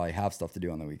 but you probably have stuff to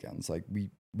do on the weekends. Like we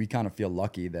kind of feel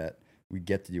lucky that we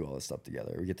get to do all this stuff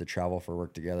together. We get to travel for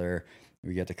work together.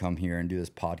 We get to come here and do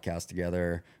this podcast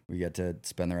together. We get to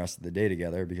spend the rest of the day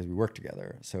together because we work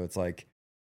together. So it's like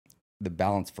the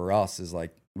balance for us is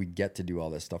like we get to do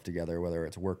all this stuff together, whether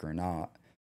it's work or not.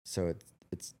 So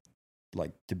it's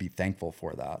like to be thankful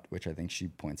for that, which I think she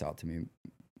points out to me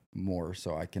more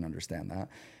so I can understand that.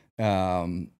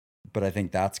 But I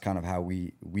think that's kind of how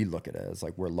we look at it. It's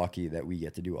like we're lucky that we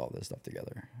get to do all this stuff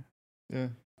together. Yeah.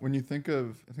 When you think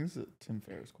of, I think this is a Tim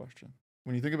Ferriss question.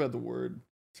 When you think about the word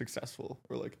successful,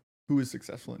 or like who is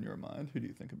successful in your mind, who do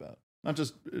you think about? Not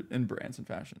just in brands and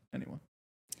fashion, anyone.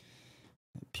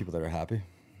 People that are happy.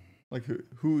 Like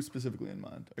who specifically in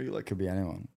mind? Are you like? Could be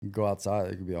anyone. You go outside,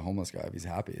 it could be a homeless guy. If he's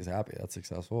happy, he's happy. That's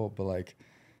successful. But like,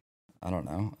 I don't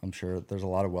know. I'm sure there's a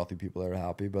lot of wealthy people that are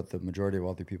happy, but the majority of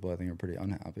wealthy people I think are pretty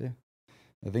unhappy.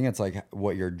 I think it's like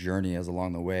what your journey is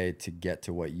along the way to get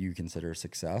to what you consider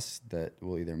success that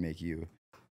will either make you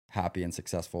happy and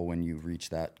successful when you reach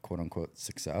that quote unquote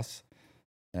success.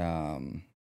 It's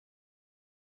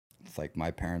like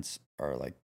my parents are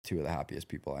like two of the happiest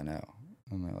people I know.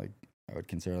 And they're like, I would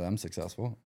consider them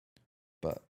successful,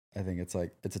 but I think it's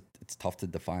like, it's tough to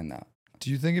define that.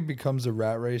 Do you think it becomes a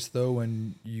rat race though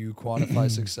when you quantify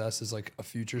success as like a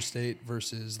future state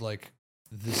versus like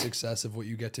the success of what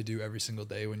you get to do every single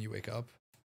day when you wake up?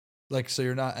 Like, so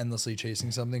you're not endlessly chasing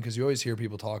something, because you always hear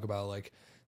people talk about like,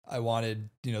 I wanted,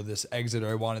 this exit, or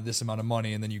I wanted this amount of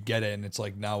money, and then you get it and it's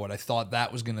like, now what I thought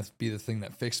that was going to be the thing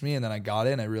that fixed me, and then I got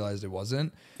it and I realized it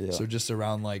wasn't. Yeah. So just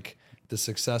around like the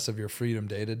success of your freedom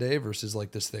day to day versus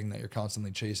like this thing that you're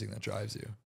constantly chasing that drives you.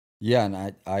 Yeah, and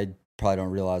I probably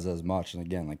don't realize it as much. And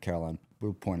again, like Caroline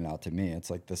pointed out to me, it's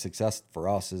like the success for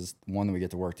us is, one, that we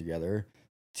get to work together.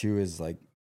 Two is like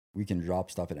we can drop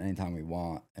stuff at any time we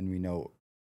want, and we know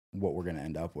what we're going to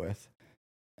end up with.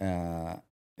 And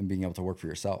being able to work for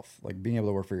yourself, like being able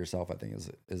to work for yourself, I think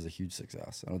is a huge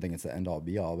success. I don't think it's the end all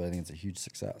be all, but I think it's a huge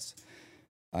success.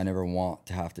 I never want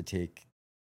to have to take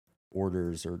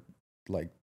orders or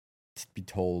like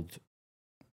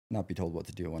not be told what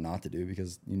to do and what not to do,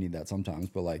 because you need that sometimes,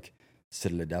 but like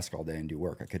sit at a desk all day and do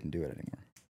work. I couldn't do it anymore.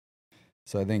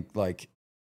 So I think like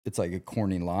it's like a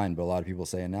corny line, but a lot of people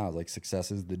say it now, is like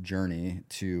success is the journey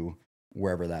to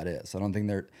wherever that is. I don't think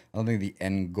the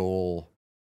end goal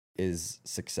is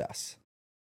success.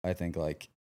 I think like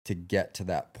to get to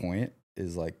that point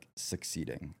is like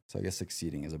succeeding. So I guess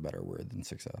succeeding is a better word than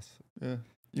success. Yeah.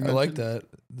 I like that.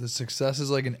 The success is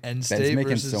like an end state. Ben's making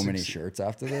versus so many shirts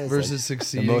after this. Versus like,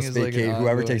 succeeding the most is like an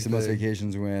whoever takes the most thing.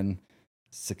 vacations win.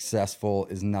 Successful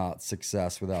is not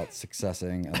success without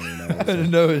successing. I don't even know. I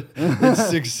don't know. It's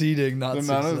succeeding, not The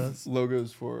amount success. of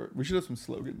logos we should have some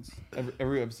slogans.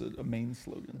 Every episode, a main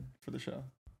slogan for the show.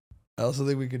 I also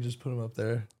think we could just put them up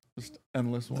there. Just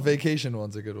endless The ones. vacation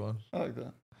one's a good one. I like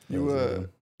that. Yeah, that's a good You one.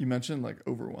 you mentioned like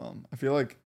overwhelm. I feel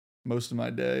like most of my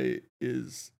day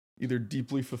is either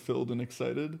deeply fulfilled and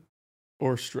excited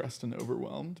or stressed and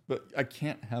overwhelmed, but I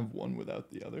can't have one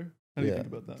without the other. How do you think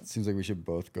about that? Seems like we should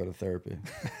both go to therapy.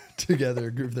 Together,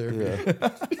 group therapy.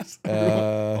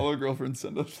 Yeah. All our girlfriends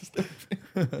send us to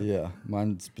therapy. Yeah,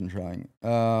 mine's been trying.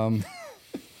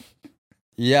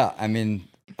 Yeah, I mean,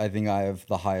 I think I have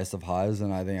the highest of highs,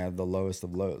 and I think I have the lowest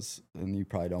of lows. And you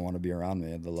probably don't want to be around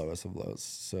me at the lowest of lows.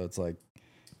 So it's like,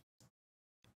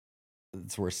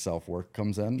 it's where self-work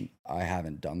comes in. I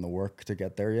haven't done the work to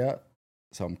get there yet,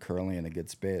 so I'm currently in a good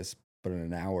space. But in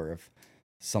an hour, if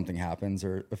something happens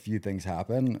or a few things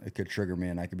happen, it could trigger me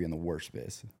and I could be in the worst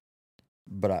space.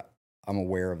 But I'm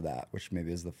aware of that, which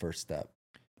maybe is the first step.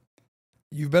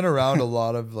 You've been around a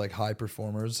lot of like high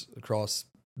performers across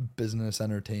business,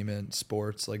 entertainment,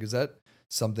 sports. Like, is that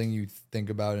something you think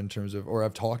about in terms of, or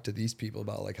I've talked to these people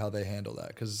about like how they handle that?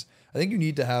 Because I think you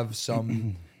need to have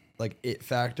some like it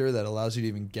factor that allows you to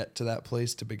even get to that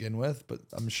place to begin with. But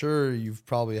I'm sure you've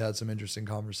probably had some interesting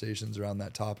conversations around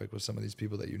that topic with some of these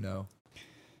people that you know.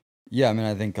 Yeah, I mean,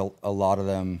 I think a lot of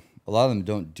them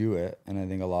don't do it, and I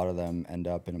think a lot of them end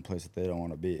up in a place that they don't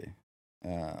want to be.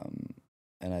 And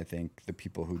I think the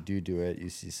people who do it, you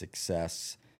see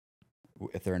success.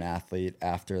 If they're an athlete,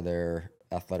 after their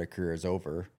athletic career is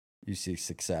over, you see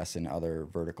success in other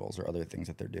verticals or other things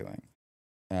that they're doing.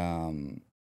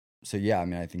 So yeah, I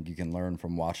mean, I think you can learn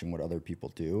from watching what other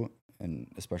people do, and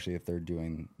especially if they're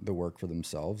doing the work for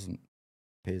themselves, and it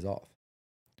pays off.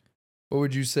 What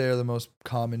would you say are the most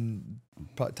common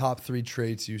top 3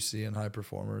 traits you see in high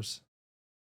performers?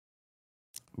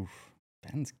 Oof,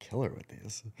 Ben's killer with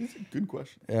these. That's a good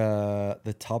question.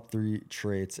 The top 3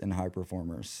 traits in high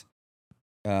performers.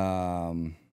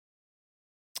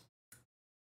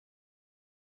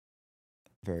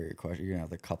 Very good question. You're gonna have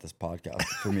to cut this podcast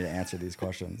for me to answer these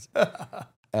questions.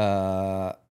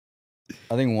 I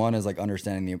think one is like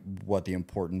understanding what the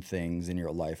important things in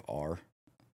your life are.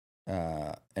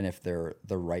 And if they're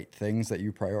the right things that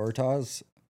you prioritize,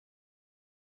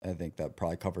 I think that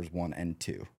probably covers 1 and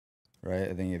 2, right?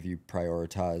 I think if you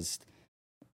prioritized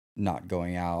not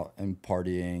going out and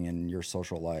partying and your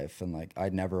social life. And like, I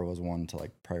never was one to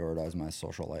like prioritize my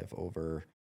social life over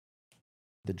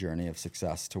the journey of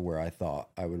success to where I thought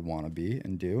I would want to be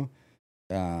and do.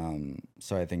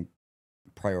 So I think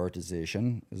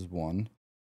prioritization is one.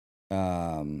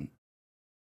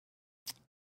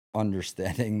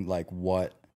 Understanding like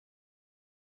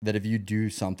that if you do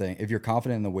something, if you're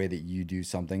confident in the way that you do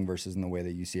something versus in the way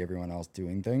that you see everyone else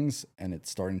doing things, and it's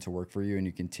starting to work for you and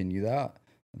you continue that,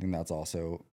 I think that's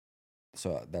also,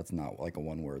 so that's not like a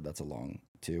one word, that's a long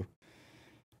two.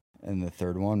 And the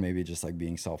third one, maybe just like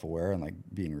being self-aware and like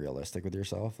being realistic with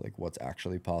yourself, like what's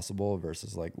actually possible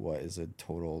versus like what is a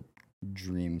total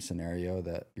dream scenario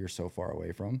that you're so far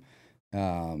away from.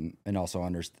 And also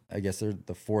I guess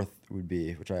the fourth would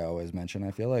be, which I always mention, I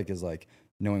feel like, is like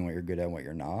knowing what you're good at and what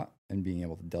you're not, and being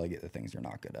able to delegate the things you're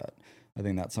not good at. I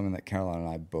think that's something that Caroline and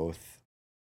I both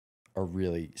are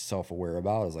really self-aware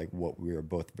about, is like what we are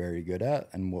both very good at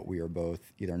and what we are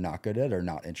both either not good at or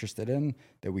not interested in,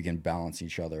 that we can balance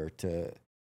each other to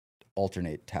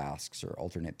alternate tasks or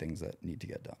alternate things that need to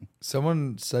get done.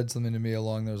 Someone said something to me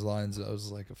along those lines. I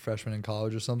was like a freshman in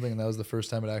college or something, and that was the first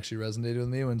time it actually resonated with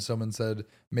me when someone said,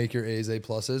 make your A's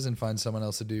A+s and find someone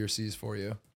else to do your C's for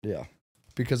you. Yeah.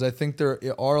 Because I think there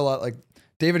are a lot, like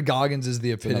David Goggins is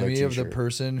the epitome of the t-shirt.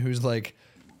 person who's like,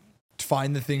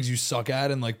 find the things you suck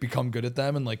at and like become good at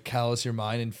them and like callous your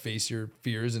mind and face your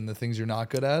fears and the things you're not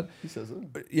good at. He says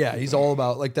it. But yeah, he's all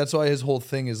about like, that's why his whole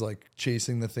thing is like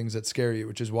chasing the things that scare you,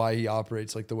 which is why he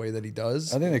operates like the way that he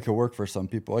does. I think it could work for some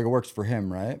people. Like it works for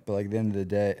him, right? But like at the end of the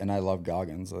day, and I love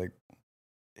Goggins, like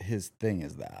his thing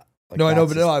is that. Like, no, I know,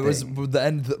 but no,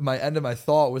 my end of my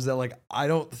thought was that like, I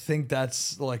don't think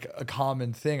that's like a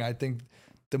common thing. I think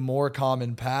the more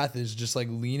common path is just like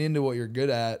lean into what you're good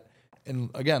at.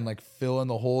 And again, like fill in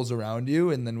the holes around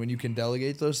you. And then when you can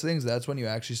delegate those things, that's when you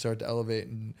actually start to elevate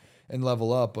and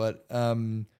level up. But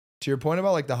to your point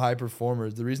about like the high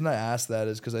performers, the reason I asked that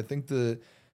is because I think the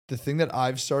thing that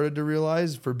I've started to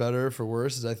realize, for better or for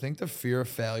worse, is I think the fear of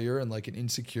failure and like an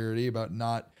insecurity about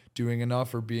not doing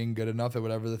enough or being good enough at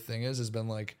whatever the thing is has been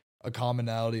like a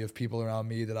commonality of people around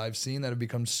me that I've seen that have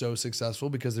become so successful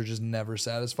because they're just never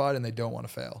satisfied and they don't want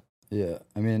to fail. Yeah.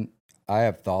 I mean, I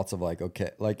have thoughts of like, okay,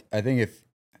 like I think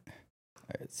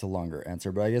it's a longer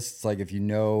answer, but I guess it's like if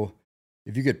you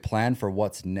could plan for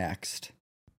what's next,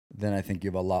 then I think you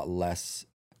have a lot less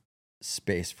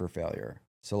space for failure.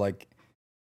 So like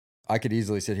I could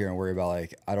easily sit here and worry about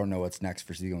like, I don't know what's next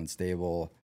for Siegelman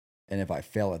Stable. And if I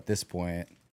fail at this point,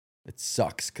 it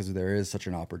sucks because there is such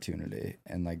an opportunity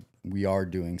and like we are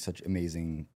doing such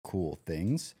amazing, cool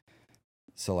things.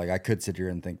 So like I could sit here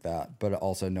and think that, but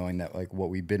also knowing that like what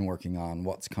we've been working on,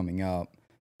 what's coming up,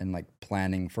 and like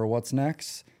planning for what's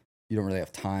next, you don't really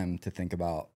have time to think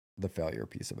about the failure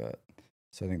piece of it.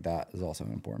 So I think that is also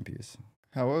an important piece.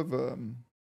 How have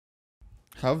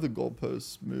the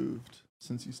goalposts moved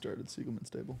since you started Siegelman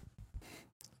Stable?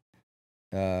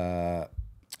 I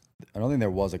don't think there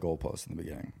was a goalpost in the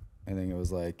beginning. I think it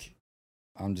was like,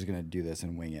 I'm just gonna do this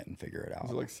and wing it and figure it out.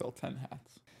 Was it like sell 10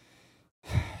 hats?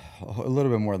 A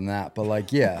little bit more than that, but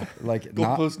like, yeah, like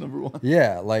goalpost number one.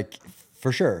 Yeah, like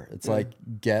for sure. It's like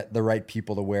get the right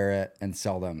people to wear it and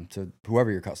sell them to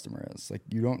whoever your customer is. Like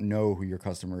you don't know who your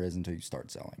customer is until you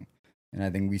start selling. And I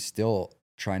think we still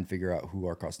try and figure out who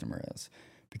our customer is.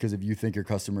 Because if you think your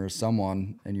customer is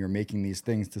someone and you're making these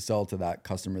things to sell to that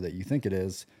customer that you think it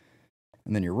is,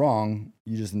 and then you're wrong,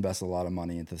 you just invest a lot of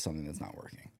money into something that's not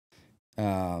working.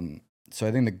 So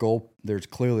I think there's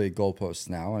clearly goalposts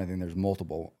now, and I think there's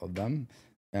multiple of them.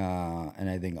 And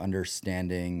I think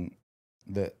understanding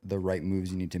the right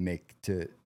moves you need to make to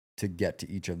get to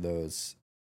each of those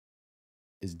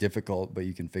is difficult, but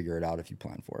you can figure it out if you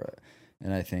plan for it.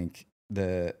 And I think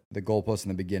the goalpost in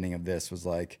the beginning of this was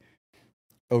like,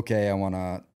 okay, I want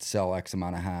to sell X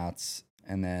amount of hats,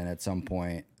 and then at some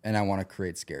point, and I want to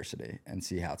create scarcity and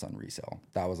see hats on resale.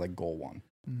 That was like goal one.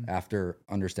 After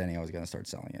understanding I was going to start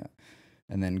selling it.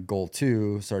 And then goal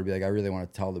two started to be like, I really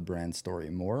want to tell the brand story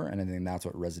more. And I think that's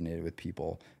what resonated with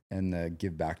people, and the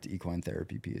give back to equine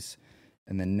therapy piece.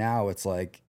 And then now it's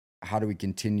like, how do we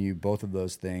continue both of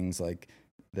those things, like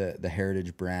the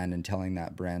heritage brand and telling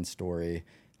that brand story?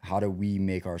 How do we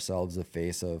make ourselves the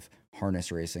face of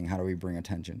harness racing? How do we bring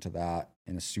attention to that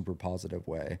in a super positive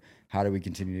way? How do we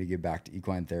continue to give back to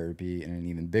equine therapy in an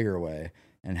even bigger way?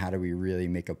 And how do we really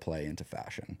make a play into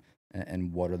fashion?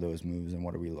 And what are those moves, and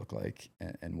what do we look like,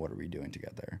 and what are we doing to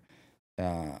get there?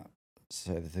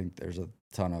 So I think there's a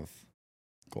ton of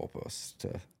goalposts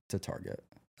to target.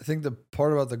 I think the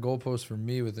part about the goalpost for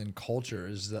me within culture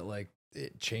is that like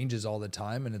it changes all the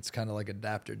time, and it's kind of like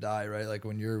adapt or die, right? Like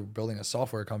when you're building a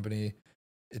software company,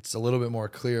 it's a little bit more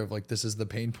clear of like, this is the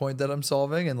pain point that I'm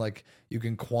solving. And like, you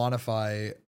can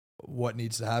quantify what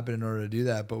needs to happen in order to do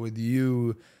that. But with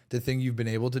you, the thing you've been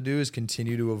able to do is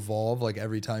continue to evolve. Like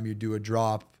every time you do a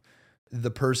drop,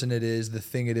 the person it is, the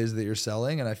thing it is that you're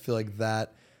selling. And I feel like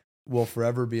that will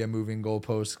forever be a moving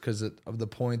goalpost because of the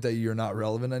point that you're not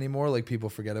relevant anymore. Like people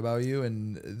forget about you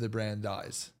and the brand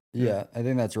dies. Yeah, I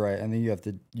think that's right. I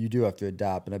think you do have to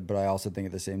adapt, but I also think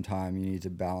at the same time you need to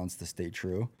balance to stay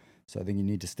true. So I think you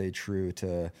need to stay true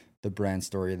to the brand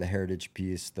story, the heritage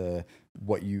piece,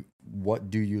 what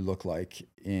do you look like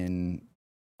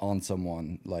on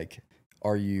someone? Like,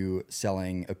 are you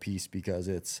selling a piece because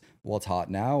it's hot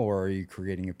now, or are you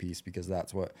creating a piece because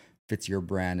that's what fits your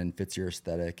brand and fits your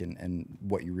aesthetic and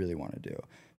what you really want to do?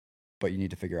 But you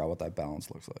need to figure out what that balance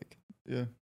looks like. Yeah.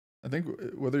 I think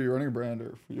whether you're running a brand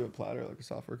or for you at Platter, like a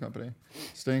software company,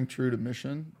 staying true to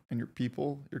mission and your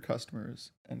people, your customers,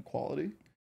 and quality,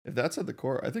 if that's at the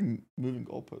core, I think moving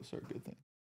goalposts are a good thing.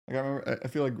 Like I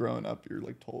feel like growing up, you're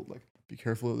like told like, be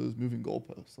careful of those moving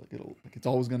goalposts. Like it's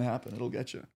always going to happen. It'll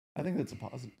get you. I think that's a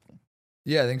positive thing.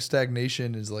 Yeah, I think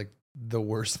stagnation is like the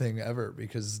worst thing ever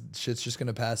because shit's just going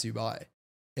to pass you by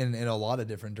in a lot of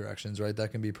different directions, right?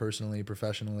 That can be personally,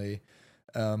 professionally.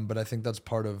 But I think that's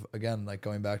part of, again, like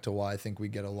going back to why I think we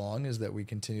get along is that we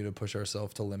continue to push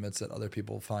ourselves to limits that other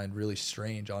people find really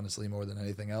strange, honestly, more than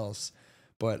anything else.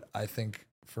 But I think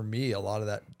for me, a lot of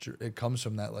that, it comes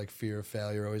from that like fear of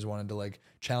failure. I always wanted to like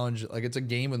challenge, like it's a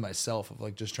game with myself of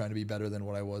like just trying to be better than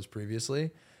what I was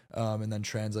previously. And then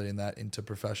translating that into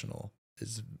professional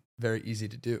is very easy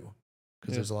to do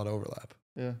because there's a lot of overlap.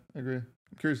 Yeah, I agree.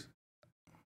 I'm curious.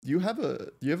 Do you have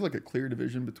like a clear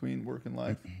division between work and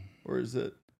life, or is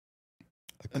it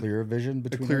a clear vision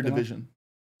between a clear division,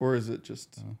 or is it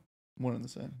just one and the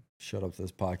same? Shut up to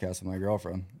this podcast with my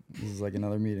girlfriend. This is like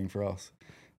another meeting for us.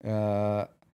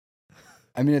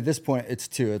 I mean, at this point, it's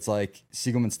two. It's like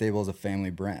Siegelman Stable is a family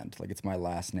brand. Like it's my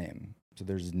last name, so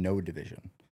there's no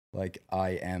division. Like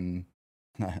I am.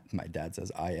 My dad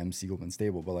says I am Siegelman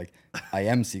Stable, but like I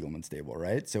am Siegelman Stable,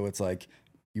 right? So it's like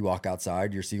you walk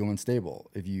outside, you're Siegelman Stable.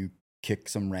 If you kick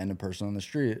some random person on the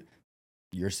street,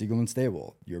 you're Siegelman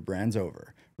Stable. Your brand's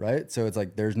over, right? So it's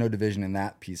like there's no division in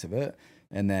that piece of it.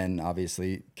 And then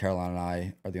obviously Caroline and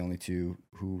I are the only two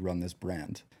who run this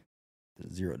brand.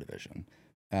 There's zero division.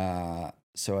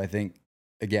 So I think,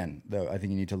 again, though, I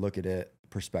think you need to look at it.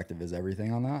 Perspective is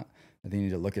everything on that. I think you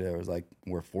need to look at it as like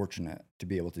we're fortunate to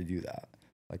be able to do that.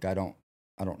 Like I don't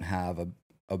have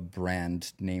a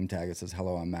brand name tag that says,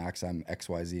 hello, I'm Max, I'm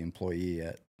XYZ employee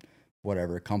at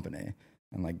whatever company.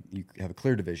 And like you have a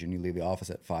clear division, you leave the office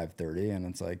at 5:30 and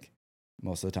it's like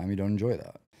most of the time you don't enjoy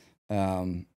that.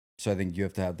 So I think you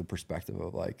have to have the perspective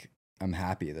of like, I'm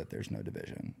happy that there's no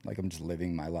division. Like I'm just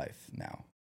living my life now.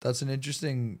 That's an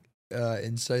interesting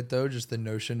insight though, just the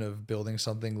notion of building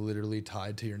something literally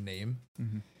tied to your name.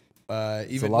 Mm-hmm.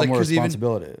 It's a lot more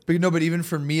responsibility. But even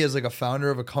for me as like a founder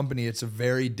of a company, it's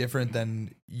very different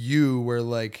than you, where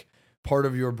like part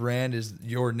of your brand is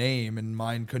your name and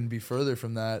mine couldn't be further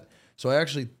from that. So I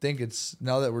actually think it's,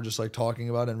 now that we're just like talking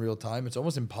about it in real time, it's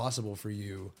almost impossible for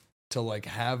you to like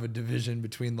have a division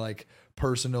between like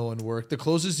personal and work. The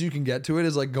closest you can get to it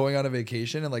is like going on a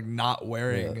vacation and like not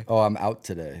wearing. Yeah. Oh, I'm out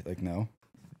today. Like, no.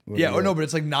 Yeah, or no, but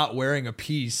it's like not wearing a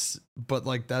piece, but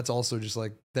like that's also just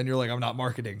like, then you're like, I'm not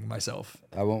marketing myself.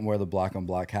 I won't wear the black on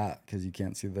black hat because you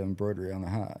can't see the embroidery on the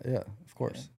hat. Yeah, of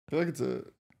course. I feel like it's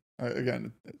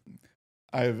again,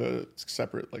 I have a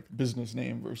separate like business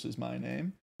name versus my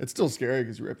name. It's still scary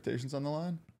because your reputation's on the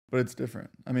line, but it's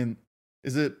different. I mean,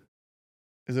 is it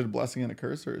a blessing and a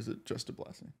curse, or is it just a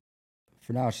blessing?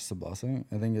 For now, it's just a blessing.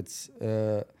 I think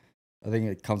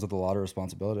it comes with a lot of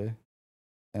responsibility.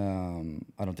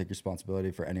 I don't take responsibility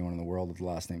for anyone in the world with the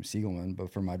last name Siegelman,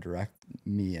 but for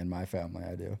me and my family,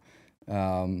 I do.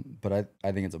 But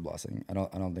I think it's a blessing. I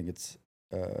don't think it's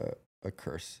a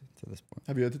curse to this point.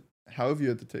 How have you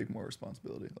had to take more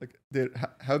responsibility? Like,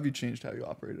 how have you changed how you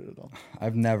operated at all?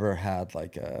 I've never had I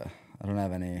don't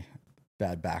have any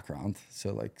bad background,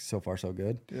 so like so far so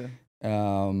good. Yeah.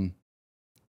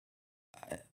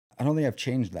 I don't think I've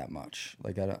changed that much.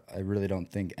 Like I really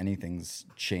don't think anything's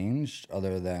changed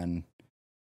other than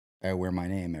I wear my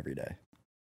name every day.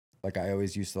 Like I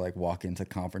always used to like walk into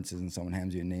conferences and someone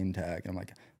hands you a name tag. And I'm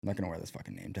like, I'm not gonna wear this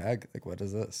fucking name tag. Like what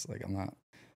is this? Like I'm not.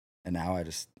 And now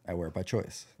I wear it by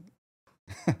choice.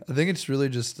 I think it's really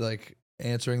just like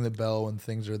answering the bell when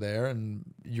things are there, and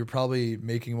you're probably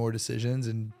making more decisions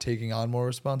and taking on more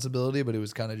responsibility, but it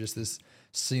was kind of just this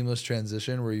seamless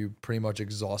transition where you pretty much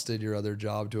exhausted your other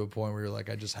job to a point where you're like,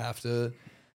 I just have to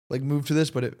like move to this,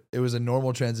 but it was a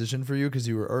normal transition for you because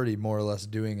you were already more or less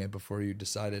doing it before you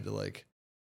decided to like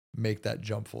make that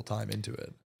jump full time into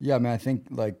it? Yeah, I mean, I think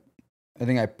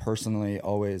I personally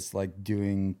always like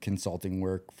doing consulting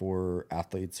work for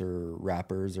athletes or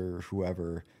rappers or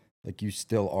whoever. Like you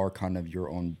still are kind of your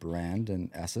own brand in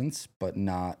essence, but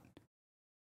not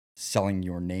selling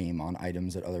your name on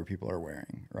items that other people are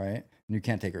wearing, right? And you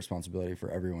can't take responsibility for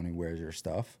everyone who wears your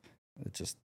stuff. It's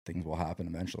just things will happen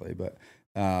eventually. But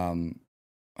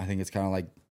I think it's kind of like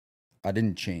I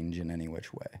didn't change in any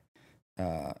which way.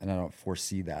 And I don't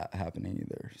foresee that happening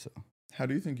either. So how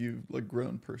do you think you've like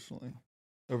grown personally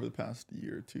over the past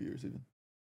year, 2 years even?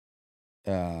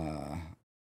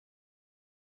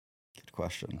 Good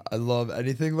question. I love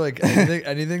anything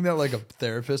anything that like a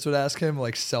therapist would ask him,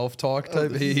 like self-talk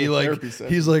type. He's like,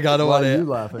 I don't want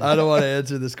to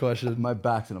answer this question. My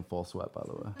back's in a full sweat, by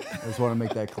the way. I just want to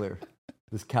make that clear.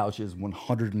 This couch is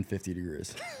 150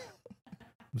 degrees.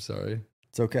 I'm sorry.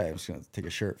 It's okay. I'm just gonna take a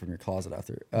shirt from your closet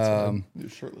after. Your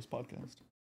shirtless podcast.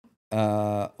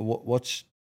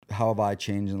 How have I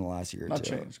changed in the last year or Not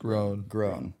two? changed.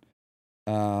 Grown.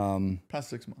 Past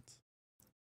 6 months.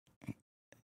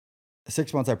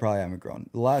 6 months, I probably haven't grown.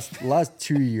 The last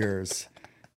 2 years,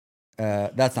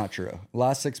 that's not true.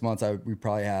 Last 6 months, we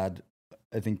probably had,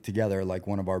 I think, together like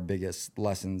one of our biggest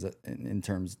lessons in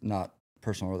terms not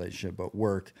personal relationship but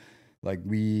work. Like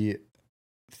we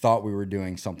thought we were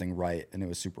doing something right, and it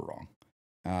was super wrong.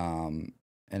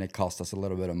 And it cost us a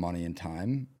little bit of money and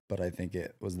time, but I think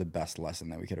it was the best lesson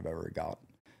that we could have ever got.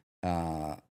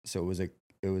 So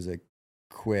it was a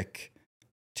quick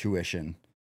tuition,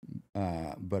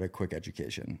 but a quick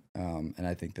education. And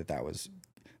I think that was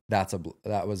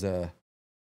a,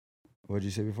 what did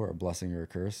you say before? A blessing or a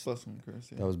curse? Blessing and curse,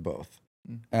 yeah. That was both.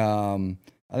 Mm.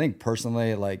 I think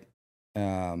personally, like,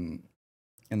 in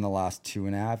the last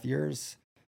 2.5 years,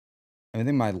 I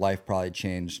think my life probably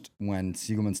changed when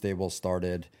Siegelman Stable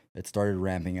started. It started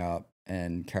ramping up,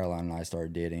 and Caroline and I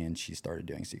started dating, and she started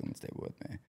doing Siegelman Stable with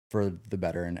me for the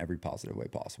better in every positive way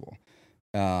possible.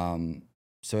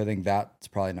 So I think that's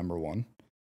probably number one.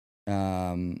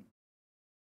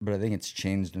 But I think it's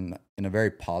changed in a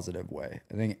very positive way.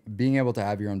 I think being able to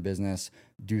have your own business,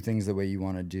 do things the way you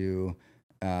want to do,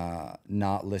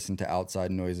 not listen to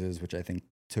outside noises, which I think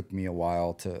took me a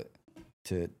while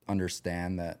to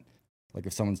understand that, like,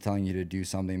 if someone's telling you to do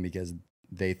something because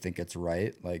they think it's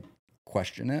right, like,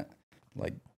 question it.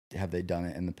 Like, have they done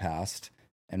it in the past,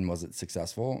 and was it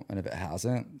successful? And if it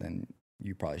hasn't, then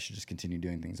you probably should just continue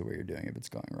doing things the way you're doing if it's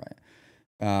going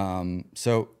right.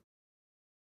 So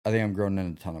I think I'm grown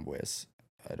in a ton of ways.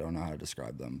 I don't know how to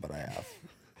describe them, but I have.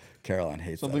 Caroline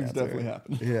hates Something's that answer. definitely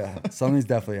happened. Yeah, something's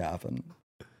definitely happened.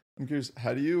 I'm curious,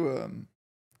 how do you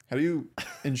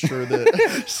ensure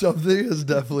that Something has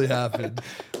definitely happened?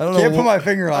 I don't Can't know. put my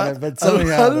finger on it, but something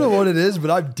I happened. don't know what it is, but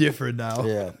I'm different now.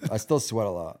 Yeah, I still sweat a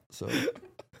lot. So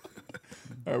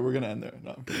all right, we're gonna end there.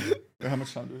 No, I'm kidding. Wait, how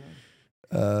much time do we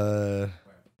have?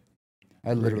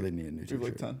 I literally need a new We have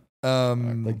like t-shirt.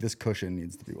 10. Like, this cushion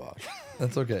needs to be washed.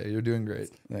 That's okay. You're doing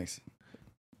great. Thanks.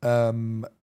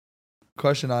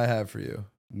 Question I have for you: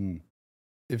 Mm.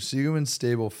 if Siegelman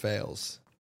Stable fails,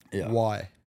 Yeah. why?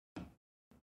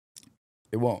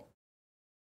 It won't,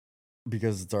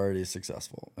 because it's already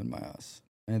successful in my eyes.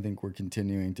 And I think we're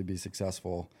continuing to be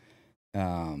successful,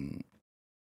 and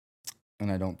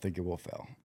I don't think it will fail.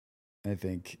 I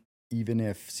think even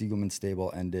if Siegelman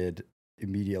Stable ended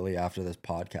immediately after this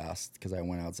podcast, because I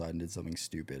went outside and did something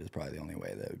stupid, is probably the only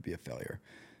way that it would be a failure.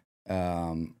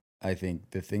 I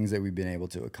think the things that we've been able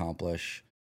to accomplish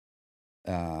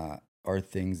are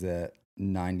things that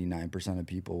 99% of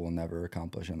people will never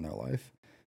accomplish in their life.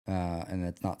 And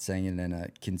it's not saying it in a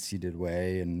conceited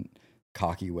way and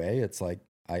cocky way. It's like,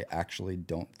 I actually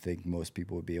don't think most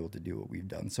people would be able to do what we've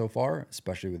done so far,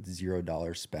 especially with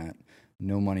 $0 spent,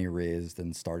 no money raised,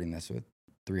 and starting this with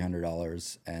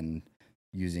 $300 and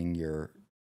using your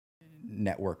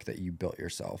network that you built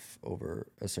yourself over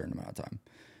a certain amount of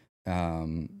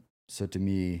time. So to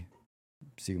me,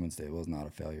 Siegelman Stable is not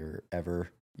a failure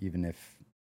ever, even if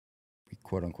we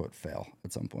quote unquote fail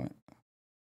at some point.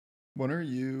 When are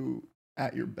you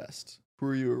at your best? Who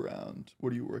are you around?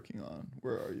 What are you working on?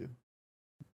 Where are you?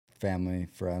 Family,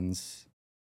 friends,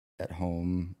 at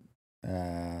home.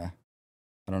 I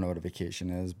don't know what a vacation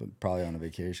is, but probably on a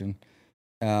vacation.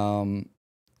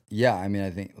 Yeah, I mean, I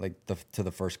think like to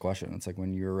the first question, it's like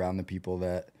when you're around the people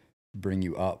that bring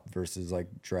you up versus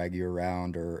like drag you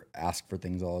around or ask for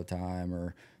things all the time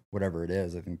or whatever it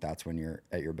is, I think that's when you're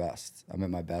at your best. I'm at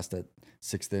my best at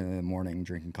 6 in the morning,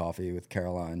 drinking coffee with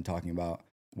Caroline, talking about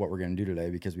what we're going to do today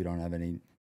because we don't have any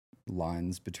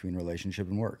lines between relationship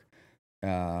and work.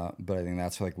 But I think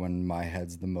that's like when my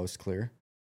head's the most clear.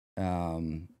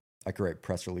 I could write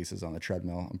press releases on the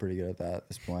treadmill. I'm pretty good at that at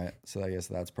this point. So I guess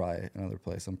that's probably another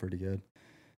place I'm pretty good.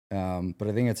 But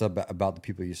I think it's about the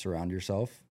people you surround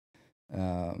yourself,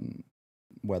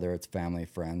 whether it's family,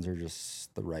 friends, or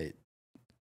just the right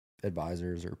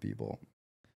advisors or people.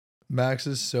 Max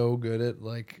is so good at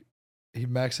like,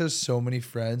 Max has so many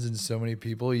friends and so many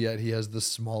people, yet he has the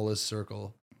smallest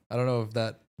circle. I don't know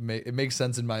if it makes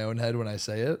sense in my own head when I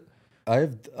say it. I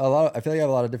feel like I have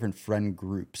a lot of different friend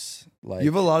groups. Like,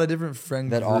 you have a lot of different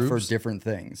friend that groups offer different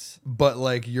things. But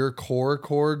like your core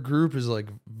group is like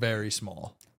very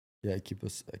small. Yeah, I keep a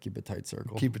tight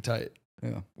circle. Keep it tight.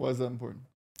 Yeah. Why is that important?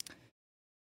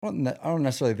 I don't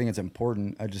necessarily think it's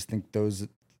important. I just think those are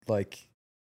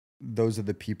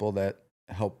the people that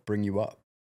help bring you up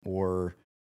or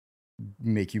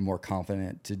make you more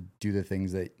confident to do the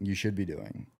things that you should be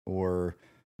doing or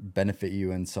benefit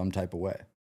you in some type of way.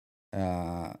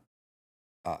 I'm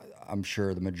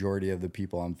sure the majority of the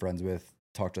people I'm friends with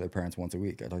talk to their parents once a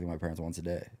week. I talk to my parents once a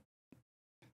day.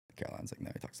 Caroline's like, no,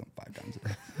 he talks to them 5 times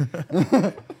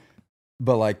a day.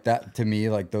 But like that, to me,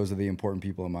 like those are the important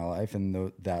people in my life,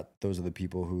 and those are the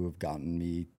people who have gotten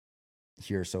me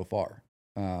here so far.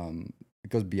 It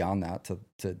goes beyond that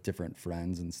to different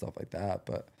friends and stuff like that,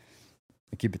 but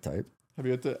I keep it tight. Have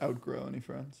you had to outgrow any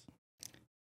friends?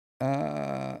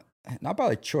 Not by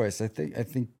like choice. I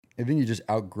think you just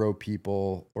outgrow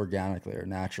people organically or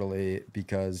naturally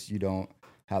because you don't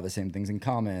have the same things in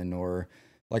common, or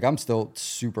like I'm still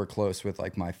super close with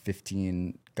like my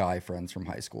 15 guy friends from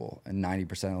high school, and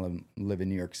 90% of them live in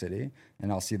New York City,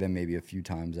 and I'll see them maybe a few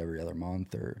times every other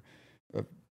month, or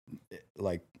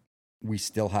like we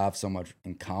still have so much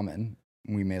in common.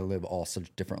 We may live all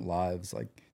such different lives.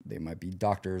 Like they might be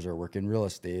doctors or work in real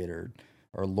estate or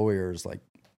lawyers. Like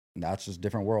that's just a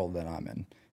different world than I'm in.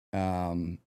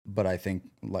 But I think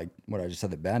like what I just said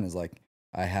to Ben is like,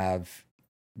 I have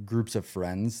groups of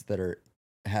friends that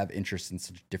have interests in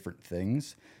such different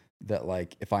things that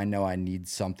like, if I know I need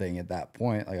something at that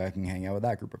point, like I can hang out with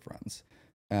that group of friends.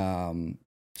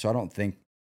 So I don't think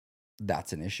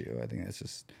that's an issue. I think it's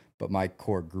just, but my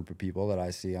core group of people that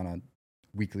I see on a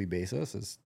weekly basis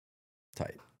is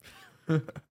tight. What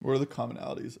are the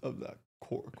commonalities of that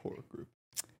core group?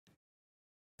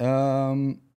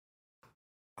 I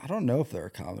don't know if there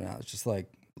are commonalities. It's just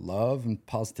like love and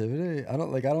positivity. I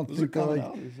don't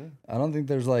think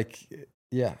there's like,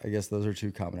 yeah, I guess those are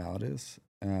 2 commonalities.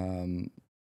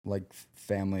 Like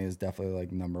family is definitely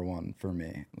like number 1 for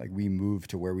me. Like we moved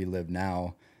to where we live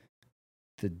now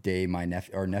the day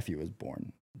our nephew was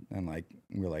born, and like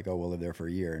we're like, oh, we'll live there for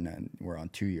a year, and then we're on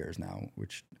 2 years now,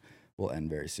 which will end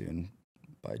very soon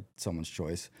by someone's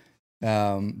choice.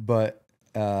 But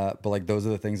like those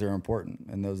are the things that are important,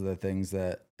 and those are the things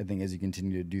that I think as you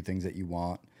continue to do things that you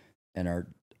want and are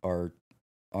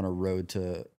on a road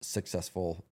to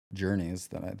successful journeys,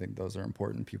 then I think those are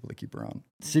important people to keep around.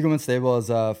 Siegelman Stable is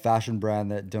a fashion brand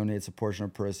that donates a portion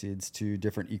of proceeds to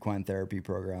different equine therapy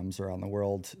programs around the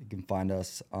world. You can find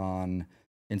us on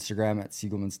Instagram at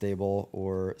Siegelman Stable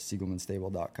or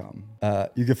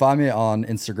SiegelmanStable.com. You can find me on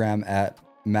Instagram at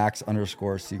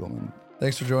Max_Siegelman.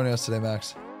 Thanks for joining us today,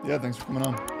 Max. Yeah, thanks for coming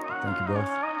on. Thank you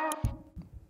both.